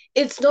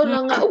 It's no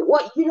longer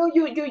what you know,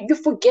 you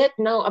forget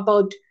now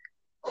about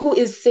who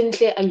is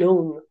Sinclair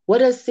alone? What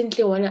does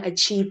Sinclair want to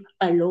achieve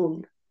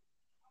alone?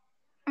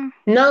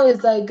 Now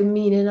it's like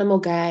me and I'm a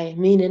guy,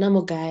 me and I'm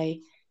a guy.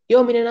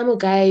 Yo, me and I'm a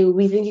guy,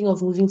 we're thinking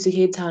of moving to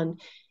Cape Town.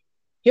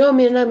 Yo,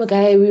 me and I'm a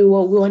guy, we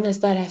want to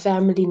start a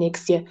family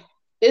next year.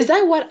 Is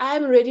that what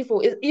I'm ready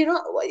for?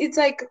 It's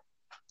like,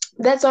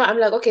 that's why I'm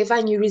like, okay,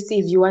 fine, you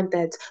receive, you want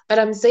that. But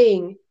I'm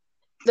saying,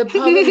 the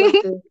problem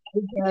with this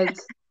is that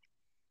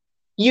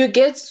you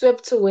get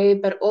swept away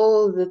by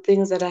all the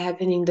things that are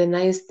happening, the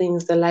nice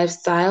things, the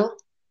lifestyle.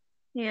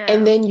 Yeah.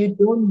 And then you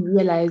don't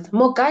realize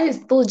Mokai is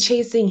still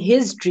chasing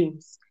his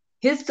dreams.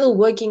 He's still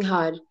working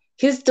hard.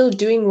 He's still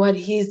doing what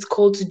he's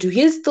called to do.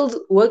 He's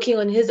still working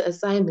on his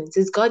assignments,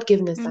 his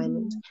God-given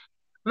assignment.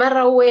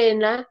 Mara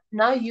wena,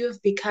 now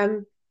you've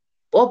become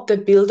Bob the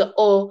builder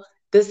or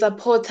the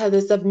supporter,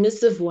 the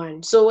submissive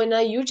one. So when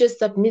you just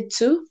submit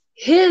to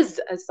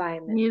his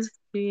assignment. His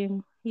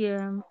dream,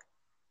 yeah.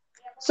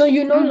 So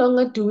you're no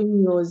longer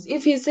doing yours.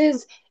 If he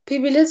says,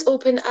 "Baby, let's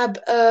open up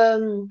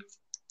a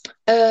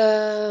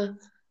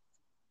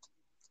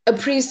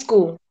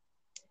preschool."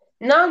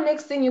 Now,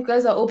 next thing you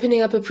guys are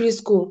opening up a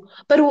preschool,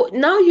 but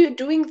now you're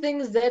doing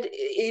things that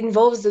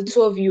involves the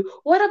two of you.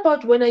 What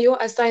about when are your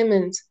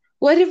assignments?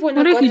 What if when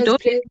God has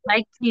placed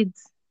like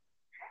kids?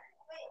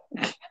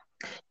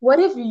 What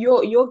if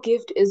your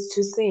gift is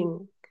to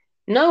sing?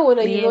 Now, when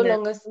are you no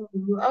longer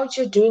singing? You're out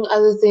here doing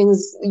other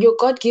things. Your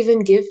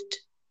God-given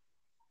gift.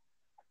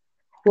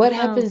 What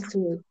happens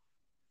to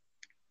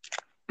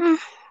it?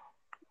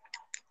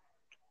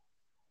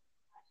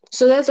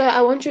 So that's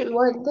why one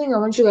thing I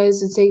want you guys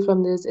to take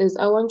from this is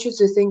I want you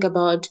to think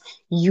about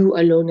you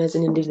alone as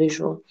an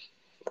individual.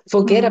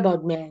 Forget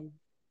about men.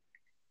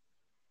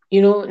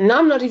 Now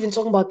I'm not even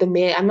talking about the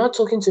men. I'm not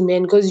talking to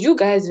men because you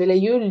guys, Vela,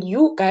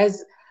 you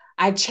guys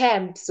are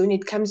champs when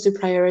it comes to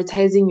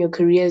prioritizing your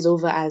careers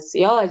over us.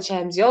 Y'all are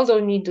champs. Y'all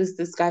don't need this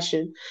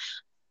discussion.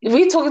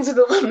 We're talking to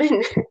the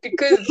women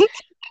because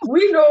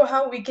we know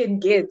how we can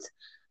get.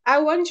 I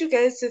want you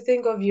guys to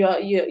think of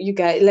you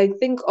guys, like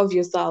think of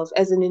yourself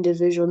as an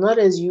individual, not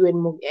as you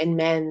and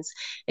mans,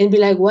 and be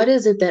like, what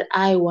is it that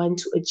I want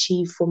to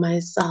achieve for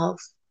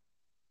myself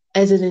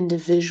as an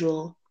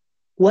individual?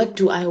 What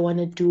do I want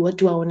to do? What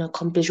do I want to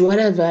accomplish? What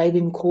have I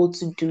been called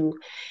to do?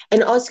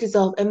 And ask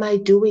yourself, am I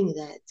doing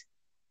that?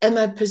 Am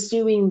I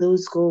pursuing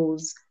those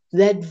goals,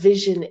 that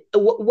vision?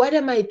 What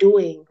am I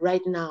doing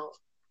right now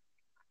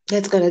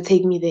that's going to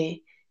take me there?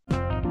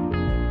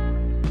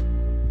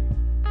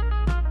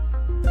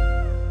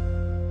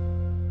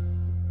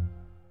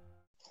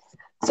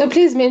 So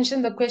please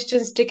mention the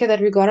question sticker that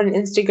we got on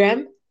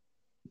Instagram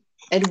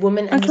at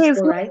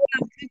woman_right.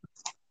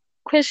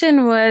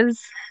 Question was,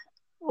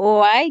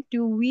 why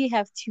do we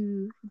have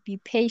to be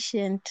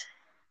patient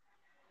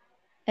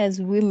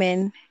as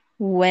women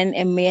when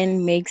a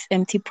man makes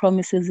empty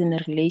promises in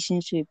a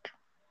relationship?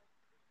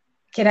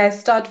 Can I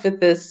start with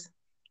this?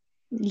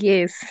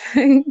 Yes.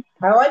 I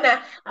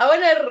wanna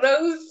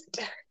roast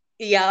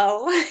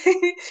y'all.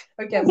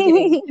 Okay, I'm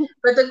kidding.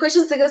 But the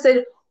question sticker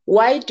said,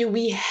 why do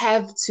we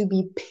have to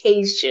be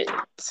patient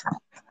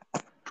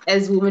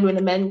as women when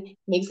a man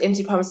makes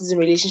empty promises in a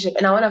relationship?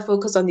 And I want to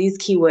focus on these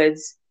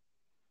keywords.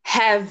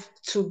 Have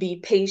to be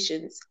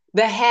patient.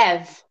 The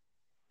have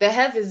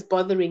is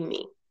bothering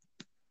me.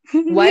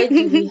 Why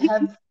do we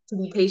have to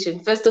be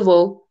patient? First of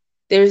all,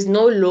 there is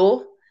no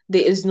law,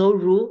 there is no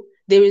rule,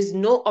 there is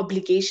no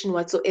obligation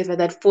whatsoever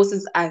that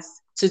forces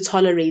us to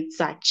tolerate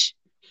such.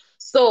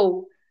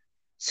 So,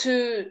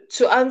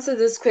 to answer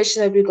this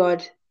question that we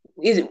got,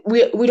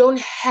 we don't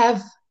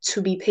have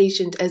to be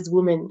patient as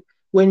women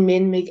when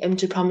men make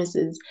empty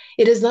promises.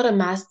 It is not a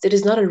must, it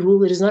is not a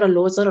rule, it is not a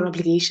law, it's not an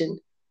obligation.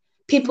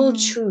 People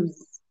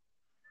choose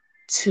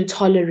to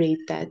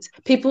tolerate that.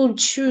 People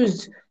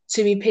choose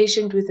to be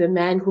patient with a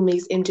man who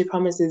makes empty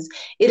promises.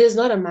 It is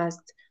not a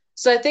must.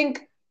 So I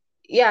think,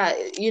 yeah,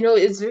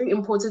 it's very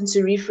important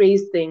to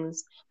rephrase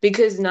things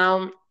because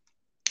now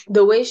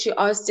the way she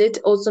asked it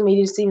also made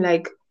it seem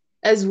like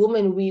as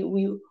women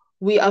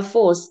we are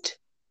forced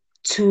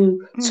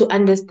to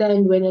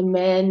understand when a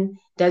man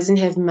doesn't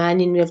have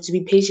money and we have to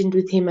be patient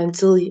with him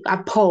until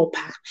a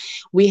pauper.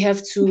 We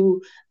have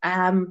to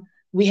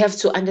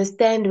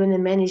understand when a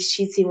man is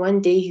cheating,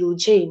 one day he'll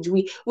change.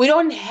 We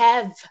don't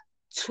have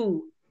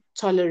to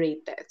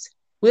tolerate that.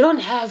 We don't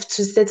have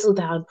to settle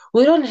down.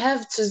 We don't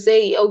have to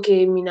say,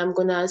 okay, I'm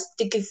gonna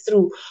stick it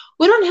through.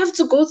 We don't have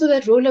to go through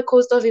that roller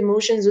coaster of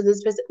emotions with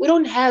this person. We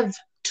don't have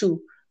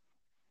to.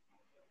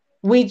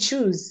 We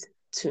choose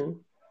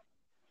to.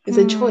 It's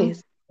a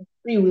choice,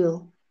 free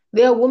will.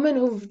 There are women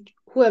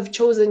who have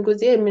chosen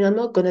because, I'm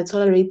not gonna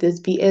tolerate this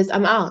BS.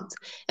 I'm out.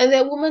 And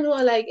there are women who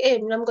are like,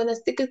 I'm gonna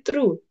stick it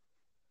through.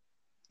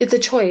 It's a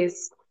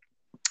choice.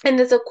 And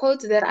there's a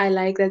quote that I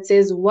like that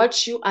says,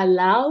 what you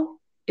allow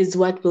is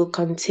what will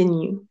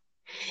continue.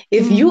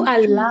 If you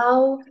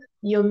allow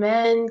your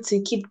man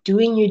to keep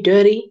doing you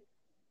dirty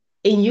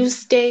and you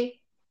stay,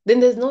 then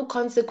there's no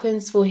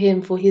consequence for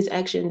him for his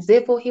actions.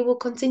 Therefore, he will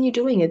continue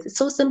doing it. It's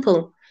so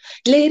simple.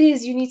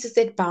 Ladies, you need to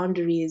set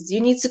boundaries.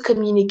 You need to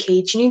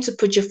communicate. You need to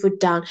put your foot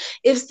down.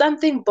 If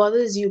something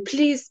bothers you,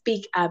 please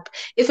speak up.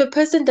 If a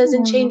person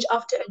doesn't change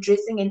after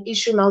addressing an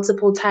issue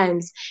multiple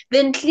times,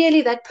 then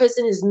clearly that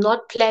person is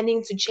not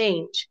planning to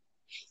change.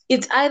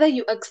 It's either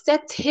you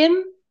accept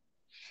him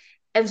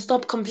and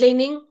stop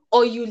complaining,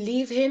 or you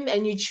leave him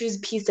and you choose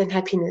peace and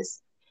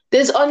happiness.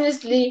 There's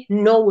honestly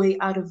no way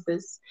out of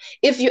this.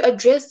 If you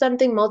address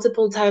something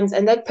multiple times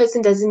and that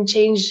person doesn't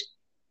change,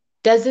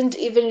 doesn't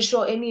even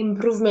show any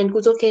improvement,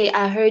 goes, okay,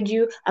 I heard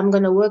you, I'm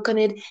going to work on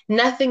it,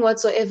 nothing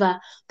whatsoever,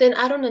 then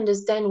I don't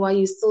understand why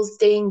you're still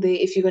staying there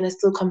if you're going to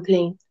still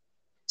complain.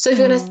 So if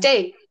you're going to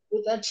stay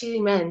with that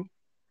cheating man,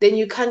 then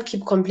you can't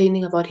keep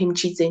complaining about him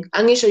cheating.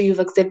 I'm sure you've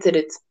accepted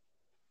it.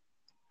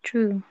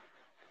 True.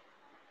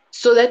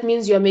 So that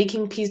means you're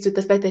making peace with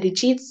the fact that he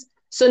cheats.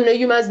 So no,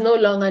 you must no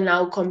longer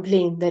now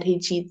complain that he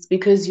cheats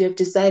because you have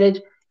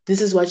decided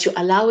this is what you're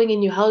allowing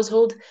in your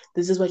household.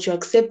 This is what you're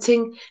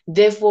accepting.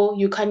 Therefore,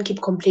 you can't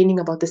keep complaining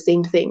about the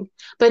same thing.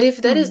 But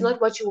if that is not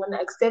what you want to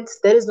accept,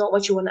 that is not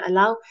what you want to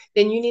allow,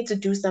 then you need to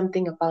do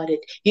something about it.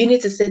 You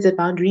need to set a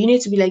boundary. You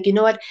need to be like, you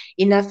know what?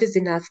 Enough is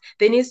enough.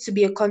 There needs to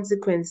be a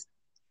consequence.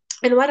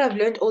 And what I've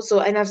learned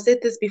also, and I've said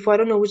this before, I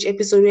don't know which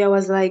episode where I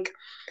was like,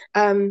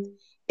 um,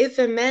 if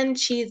a man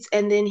cheats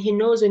and then he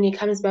knows when he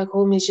comes back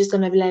home, he's just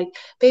gonna be like,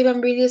 babe, I'm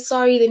really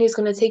sorry. Then he's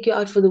gonna take you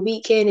out for the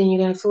weekend and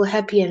you're gonna feel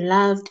happy and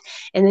loved.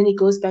 And then he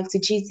goes back to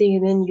cheating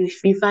and then you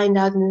find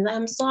out and then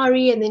I'm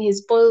sorry. And then he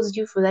spoils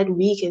you for that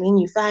week and then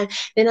you find,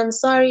 then I'm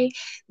sorry.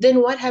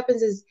 Then what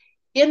happens is,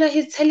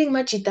 he's telling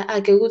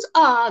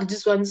Machita,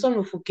 this one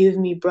will forgive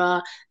me,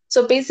 bruh.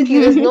 So basically,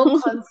 there's no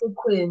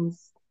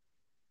consequence.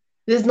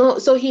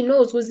 So he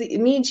knows, was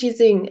me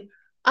cheating,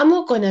 I'm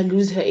not gonna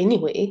lose her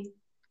anyway.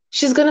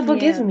 She's gonna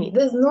forgive me.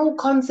 There's no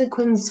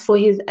consequence for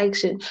his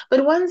action.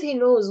 But once he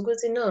knows,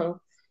 because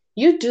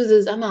you do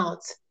this, I'm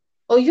out.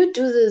 Or you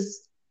do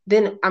this,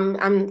 then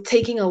I'm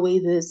taking away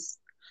this.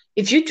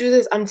 If you do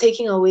this, I'm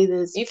taking away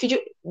this.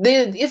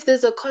 If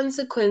there's a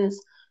consequence,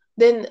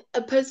 then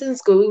a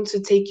person's going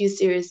to take you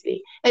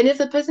seriously. And if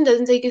the person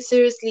doesn't take you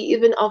seriously,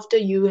 even after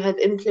you have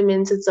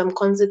implemented some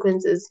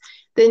consequences,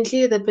 then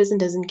clearly the person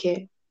doesn't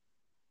care.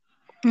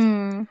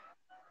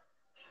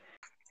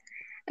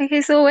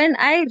 Okay, so when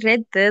I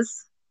read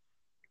this,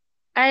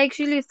 I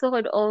actually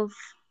thought of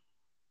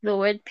the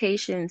word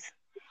patience,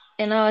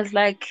 and I was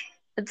like,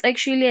 it's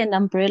actually an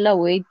umbrella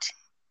word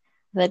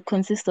that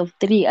consists of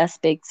 3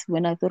 aspects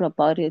when I thought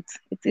about it.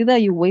 It's either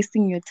you're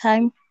wasting your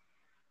time,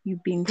 you're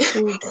being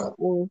fooled,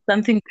 or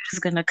something is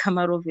going to come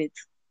out of it.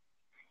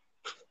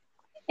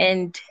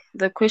 And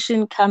the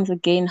question comes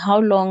again, how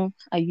long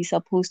are you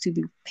supposed to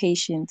be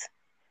patient?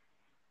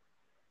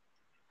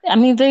 I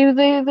mean,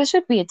 there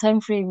should be a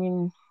time frame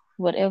in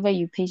whatever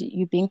you're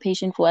being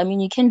patient for. I mean,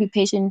 you can be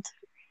patient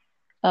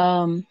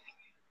for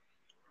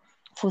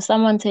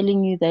someone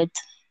telling you that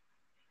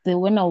they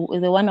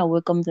wanna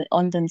work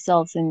on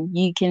themselves and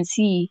you can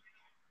see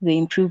the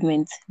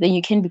improvement, then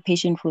you can be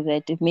patient for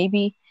that. If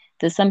maybe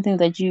there's something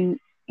that you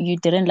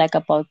didn't like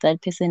about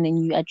that person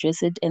and you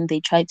address it and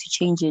they try to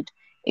change it,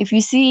 if you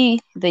see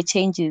the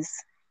changes,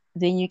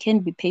 then you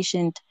can be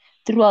patient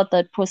throughout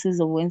that process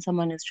of when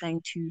someone is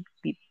trying to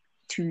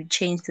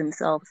change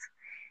themselves.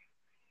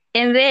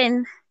 And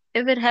then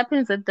if it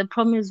happens that the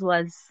promise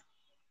was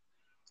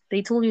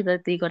they told you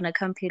that they're gonna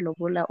come pay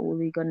lobola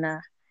or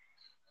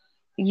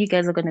you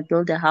guys are gonna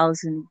build a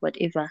house and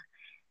whatever,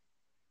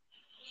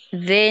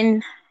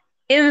 then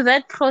in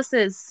that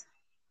process,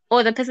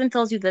 or the person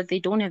tells you that they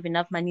don't have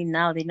enough money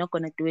now, they're not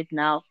gonna do it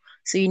now.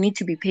 So you need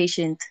to be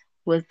patient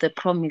with the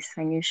promise,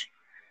 Anish.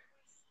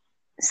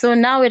 So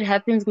now it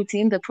happens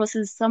in the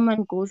process,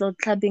 someone goes out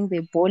clubbing,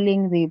 they're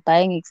bowling, they're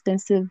buying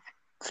expensive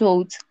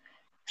clothes.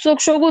 So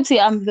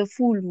Shoguti, I'm the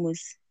fool,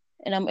 Mus.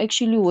 And I'm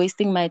actually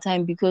wasting my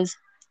time because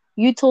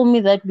you told me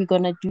that we're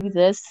gonna do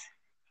this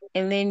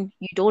and then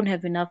you don't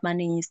have enough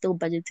money and you're still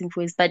budgeting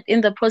for it. But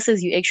in the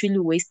process, you're actually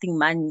wasting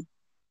money.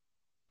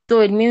 So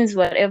it means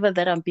whatever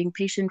that I'm being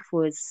patient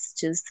for is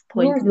just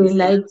pointless. They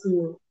lied to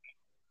you.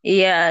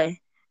 Yeah.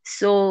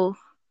 So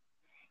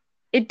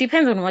it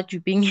depends on what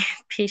you're being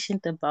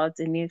patient about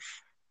and if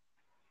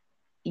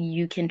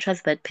you can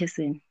trust that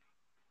person,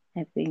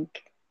 I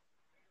think.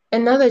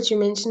 And now that you're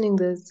mentioning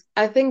this,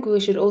 I think we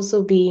should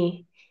also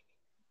be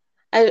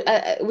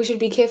we should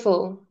be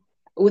careful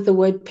with the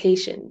word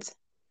patient.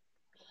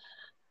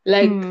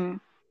 Like,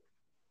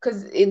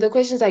 because the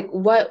question is like,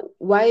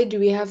 why do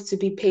we have to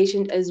be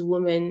patient as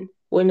women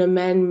when a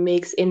man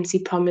makes empty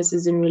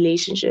promises in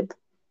relationship?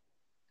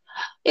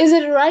 Is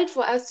it right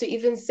for us to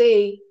even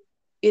say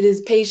it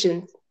is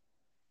patient?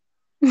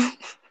 I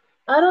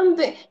don't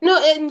think.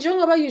 No, and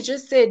Jongaba, you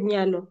just said,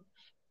 Nyalo.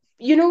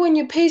 When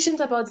you're patient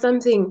about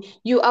something,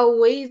 you are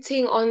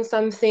waiting on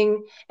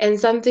something and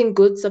something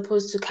good's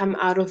supposed to come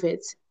out of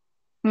it.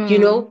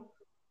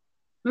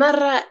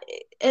 Mara,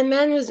 a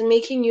man was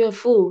making you a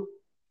fool.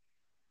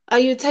 Are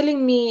you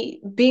telling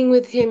me being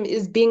with him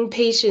is being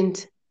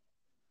patient?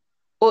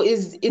 Or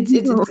is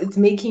it's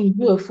making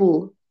you a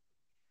fool?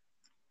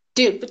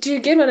 Do you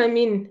get what I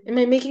mean? Am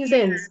I making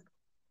sense?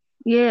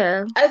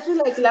 Yeah. I feel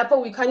like Lapo,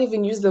 we can't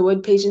even use the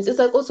word patience. It's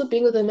like also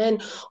being with a man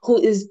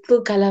who is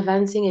still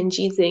gallivanting and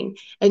cheating.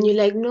 And you're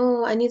like,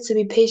 no, I need to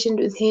be patient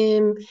with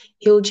him.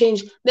 He'll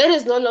change. That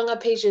is no longer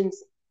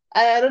patience.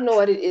 I don't know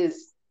what it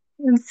is.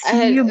 It's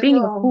you being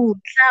a fool,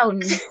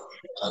 clown.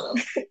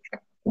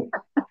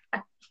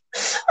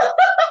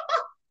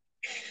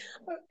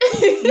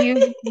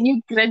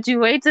 you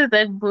graduated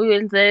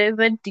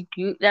that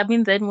degree. I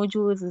mean, that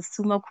module was a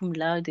summa cum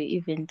laude.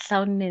 Even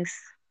clownness,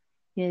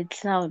 you're a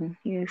clown.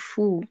 You're a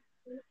fool.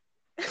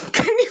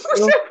 Can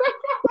you?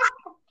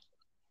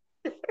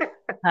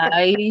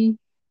 Hi.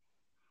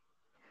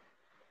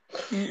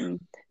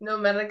 No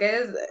matter,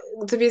 guys.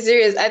 To be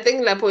serious, I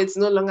think Lapo, it's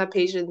no longer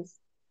patience.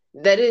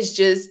 That is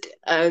just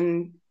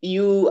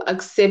you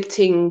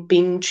accepting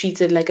being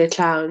treated like a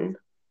clown.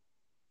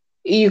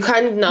 You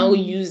can't now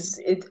use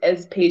it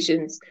as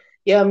patience.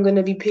 Yeah, I'm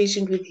gonna be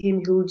patient with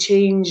him. He'll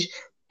change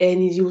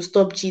and he'll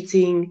stop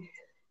cheating.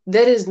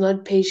 That is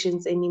not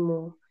patience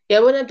anymore. Yeah,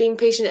 we're not being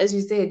patient, as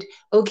you said.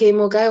 Okay,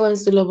 Mogai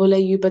wants to lobola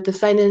you, but the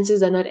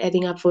finances are not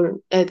adding up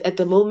for at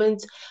the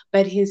moment.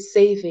 But he's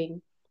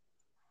saving.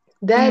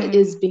 That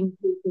is being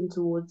patient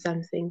towards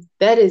something.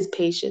 That is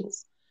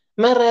patience.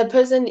 Mara, a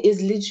person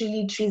is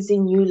literally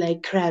treating you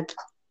like crap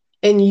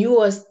and you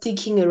are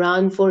sticking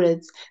around for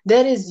it.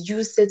 That is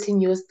you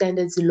setting your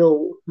standards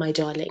low, my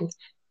darling.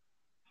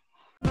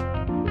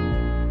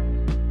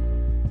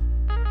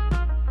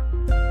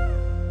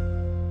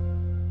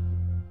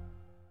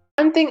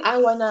 One thing I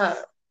wanna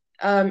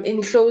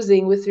in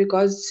closing with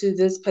regards to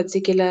this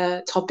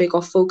particular topic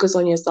of focus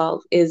on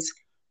yourself is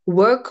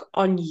work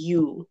on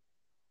you.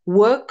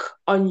 Work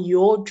on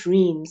your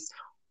dreams.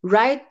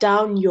 Write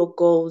down your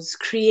goals.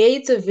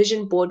 Create a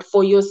vision board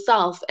for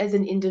yourself as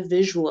an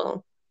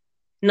individual,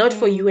 not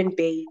for you and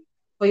babe,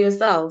 for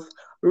yourself.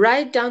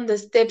 Write down the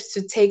steps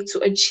to take to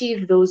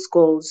achieve those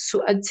goals,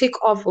 to tick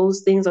off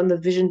those things on the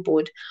vision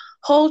board.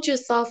 Hold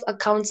yourself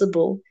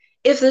accountable.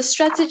 If the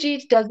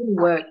strategy doesn't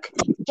work,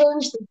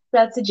 change the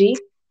strategy,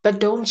 but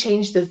don't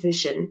change the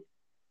vision.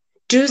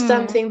 Do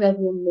something that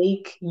will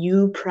make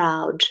you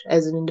proud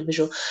as an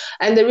individual.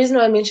 And the reason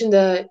why I mentioned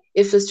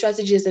if the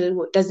strategy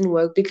doesn't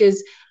work,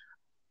 because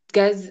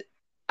guys,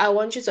 I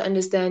want you to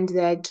understand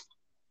that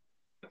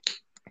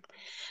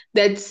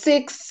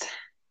 6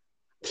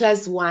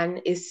 plus 1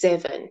 is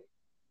 7,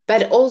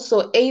 but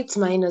also 8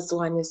 minus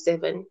 1 is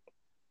 7,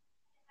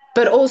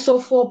 but also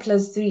 4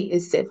 plus 3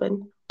 is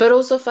 7, but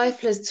also 5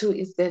 plus 2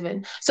 is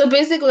 7. So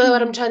basically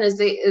what I'm trying to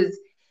say is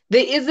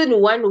there isn't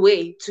one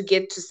way to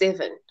get to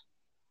 7.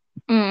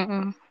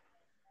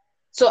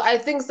 So I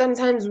think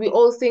sometimes we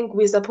all think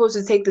we're supposed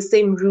to take the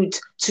same route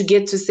to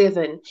get to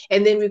 7,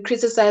 and then we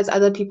criticize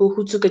other people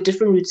who took a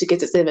different route to get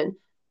to 7.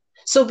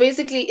 So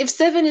basically, if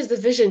 7 is the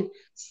vision,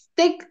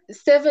 stick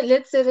 7,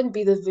 let 7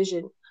 be the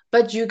vision,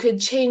 but you could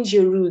change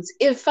your routes.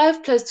 If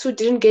 5 plus 2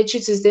 didn't get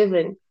you to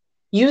 7,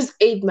 use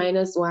 8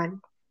 minus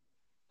 1.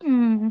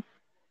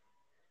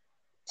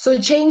 So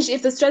change,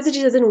 if the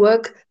strategy doesn't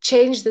work,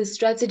 change the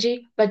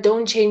strategy, but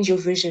don't change your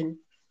vision.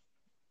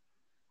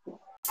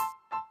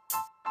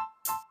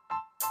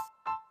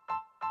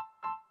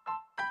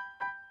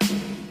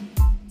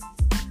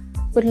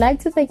 Would like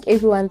to thank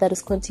everyone that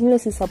is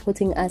continuously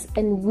supporting us,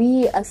 and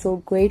we are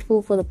so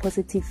grateful for the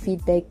positive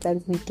feedback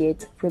that we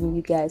get from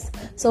you guys.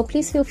 So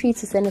please feel free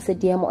to send us a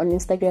DM on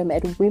Instagram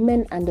at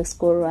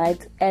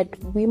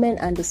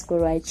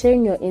women_right,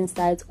 sharing your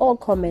insights or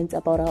comments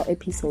about our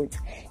episodes.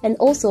 And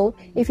also,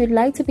 if you'd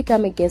like to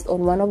become a guest on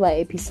one of our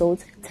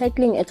episodes,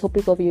 tackling a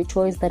topic of your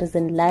choice that is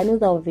in line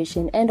with our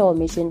vision and our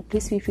mission,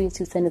 please feel free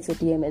to send us a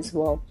DM as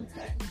well.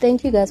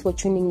 Thank you guys for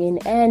tuning in,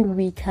 and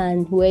we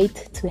can't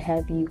wait to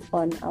have you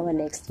on our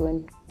next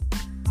one.